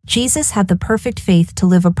believe. Jesus had the perfect faith to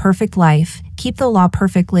live a perfect life, keep the law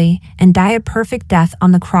perfectly, and die a perfect death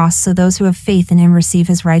on the cross so those who have faith in him receive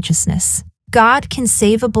his righteousness. God can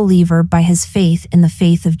save a believer by his faith in the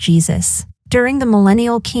faith of Jesus. During the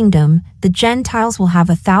millennial kingdom, the Gentiles will have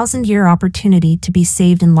a 1,000-year opportunity to be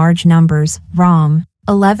saved in large numbers. Rom.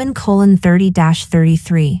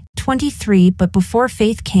 11:30-33. 23. But before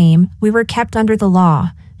faith came, we were kept under the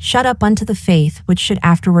law, shut up unto the faith which should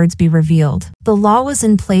afterwards be revealed. The law was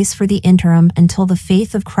in place for the interim until the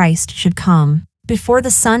faith of Christ should come. Before the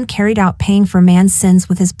Son carried out paying for man's sins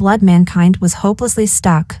with his blood, mankind was hopelessly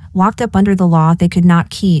stuck, locked up under the law they could not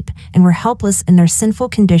keep, and were helpless in their sinful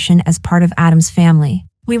condition as part of Adam's family.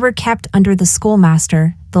 We were kept under the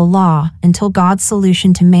schoolmaster, the law, until God's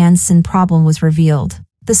solution to man's sin problem was revealed.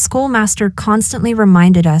 The schoolmaster constantly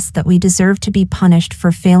reminded us that we deserve to be punished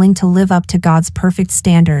for failing to live up to God's perfect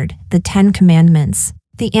standard, the 10 Commandments.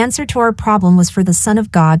 The answer to our problem was for the Son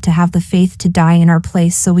of God to have the faith to die in our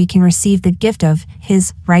place so we can receive the gift of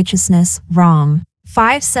his righteousness. Rom.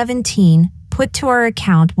 5:17. Put to our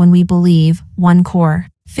account when we believe. 1 Cor.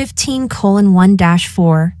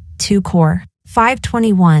 15:1-4, 2 Cor.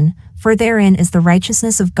 5:21. For therein is the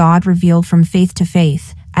righteousness of God revealed from faith to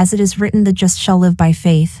faith, as it is written, the just shall live by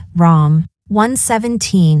faith. Rom.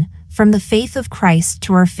 1:17. From the faith of Christ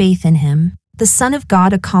to our faith in him. The Son of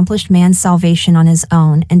God accomplished man's salvation on his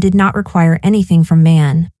own and did not require anything from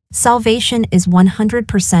man. Salvation is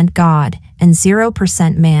 100% God and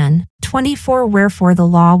 0% man. 24. Wherefore the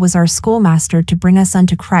law was our schoolmaster to bring us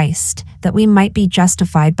unto Christ, that we might be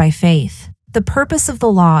justified by faith. The purpose of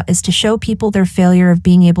the law is to show people their failure of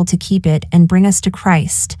being able to keep it and bring us to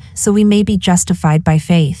Christ, so we may be justified by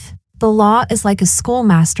faith. The law is like a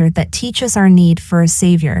schoolmaster that teaches our need for a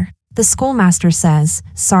Savior. The schoolmaster says,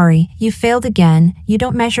 sorry, you failed again, you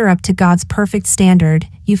don't measure up to God's perfect standard,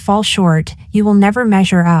 you fall short, you will never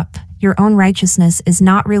measure up, your own righteousness is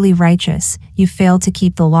not really righteous, you fail to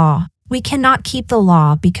keep the law. We cannot keep the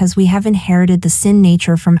law because we have inherited the sin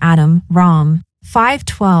nature from Adam. Rom.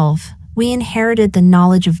 5:12. We inherited the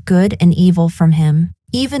knowledge of good and evil from him.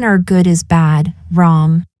 Even our good is bad.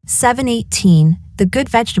 Rom. 7:18. The good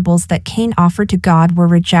vegetables that Cain offered to God were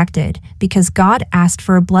rejected because God asked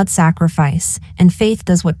for a blood sacrifice, and faith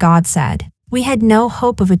does what God said. We had no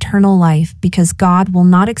hope of eternal life because God will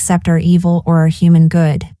not accept our evil or our human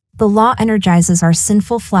good. The law energizes our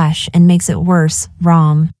sinful flesh and makes it worse.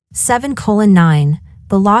 Rom. 7:9.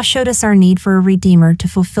 The law showed us our need for a Redeemer to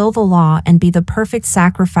fulfill the law and be the perfect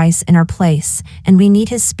sacrifice in our place, and we need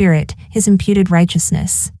his Spirit, his imputed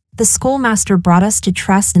righteousness. The schoolmaster brought us to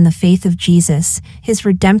trust in the faith of Jesus, his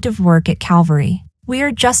redemptive work at Calvary. We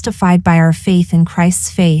are justified by our faith in Christ's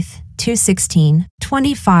faith. 2:16.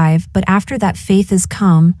 25. But after that faith is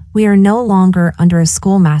come, we are no longer under a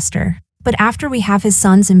schoolmaster. But after we have his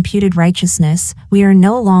Son's imputed righteousness, we are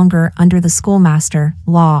no longer under the schoolmaster,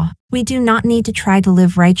 law. We do not need to try to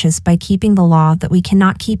live righteous by keeping the law that we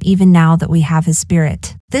cannot keep even now that we have his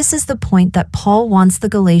Spirit. This is the point that Paul wants the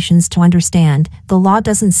Galatians to understand. The law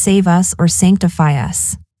doesn't save us or sanctify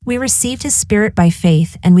us. We received his Spirit by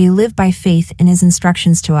faith, and we live by faith in his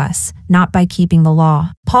instructions to us, not by keeping the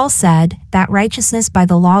law. Paul said that righteousness by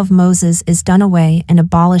the law of Moses is done away and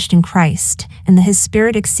abolished in Christ, and that his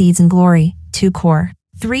Spirit exceeds in glory. 2 Cor.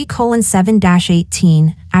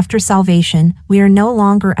 3:7-18. After salvation, we are no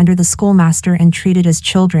longer under the schoolmaster and treated as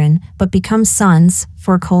children, but become sons.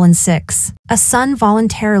 4:6. A son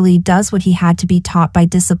voluntarily does what he had to be taught by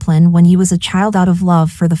discipline when he was a child out of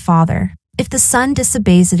love for the father. If the son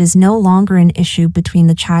disobeys, it is no longer an issue between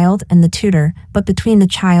the child and the tutor, but between the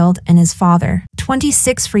child and his father.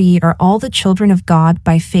 26 For ye are all the children of God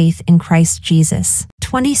by faith in Christ Jesus.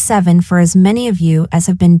 27 For as many of you as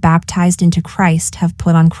have been baptized into Christ have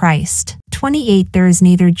put on Christ. 28 There is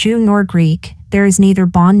neither Jew nor Greek, there is neither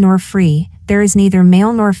bond nor free, there is neither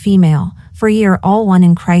male nor female, for ye are all one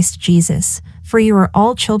in Christ Jesus. For you are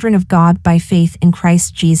all children of God by faith in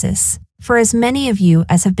Christ Jesus. For as many of you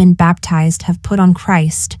as have been baptized have put on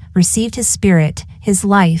Christ, received his Spirit, his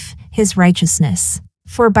life, his righteousness.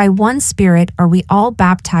 For by one Spirit are we all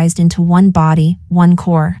baptized into one body, one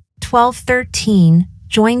core. 12:13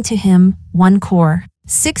 Joined to him, one core.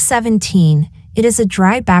 6:17 It is a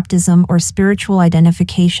dry baptism or spiritual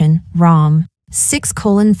identification, Rom.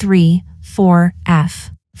 6:3, 4,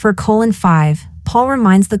 f. For 5, Paul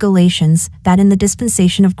reminds the Galatians that in the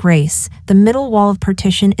dispensation of grace, the middle wall of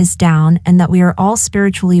partition is down and that we are all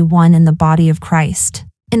spiritually one in the body of Christ.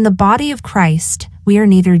 In the body of Christ, we are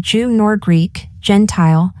neither Jew nor Greek,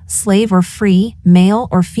 Gentile, slave or free, male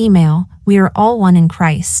or female, we are all one in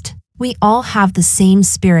Christ. We all have the same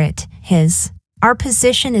Spirit, his. Our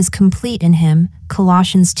position is complete in him,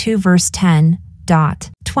 Colossians 2 verse 10.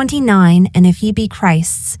 29 And if ye be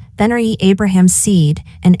Christ's, then are ye Abraham's seed,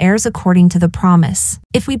 and heirs according to the promise.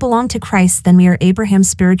 If we belong to Christ, then we are Abraham's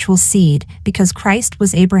spiritual seed, because Christ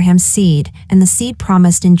was Abraham's seed, and the seed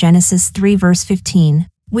promised in Genesis 3 verse 15.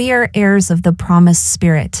 We are heirs of the promised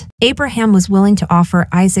Spirit. Abraham was willing to offer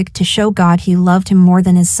Isaac to show God he loved him more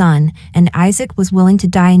than his son, and Isaac was willing to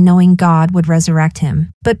die knowing God would resurrect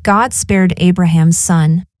him. But God spared Abraham's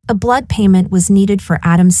son. A blood payment was needed for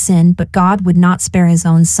Adam's sin, but God would not spare his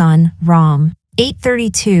own son, Rom.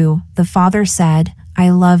 8:32 The father said, I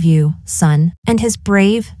love you, son. And his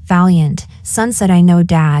brave, valiant son said, I know,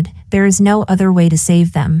 Dad, there is no other way to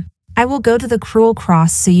save them. I will go to the cruel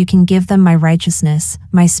cross so you can give them my righteousness,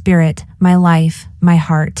 my spirit, my life, my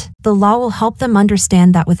heart. The law will help them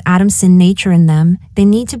understand that with Adam's sin nature in them, they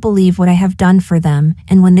need to believe what I have done for them,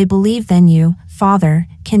 and when they believe, then you, Father,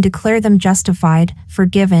 can declare them justified,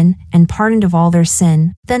 forgiven, and pardoned of all their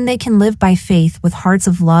sin. Then they can live by faith with hearts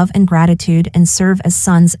of love and gratitude and serve as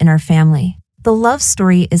sons in our family. The love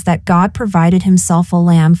story is that God provided himself a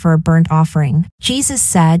lamb for a burnt offering. Jesus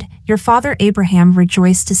said, Your father Abraham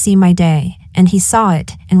rejoiced to see my day, and he saw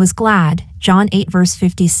it, and was glad. John 8 verse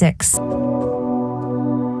 56.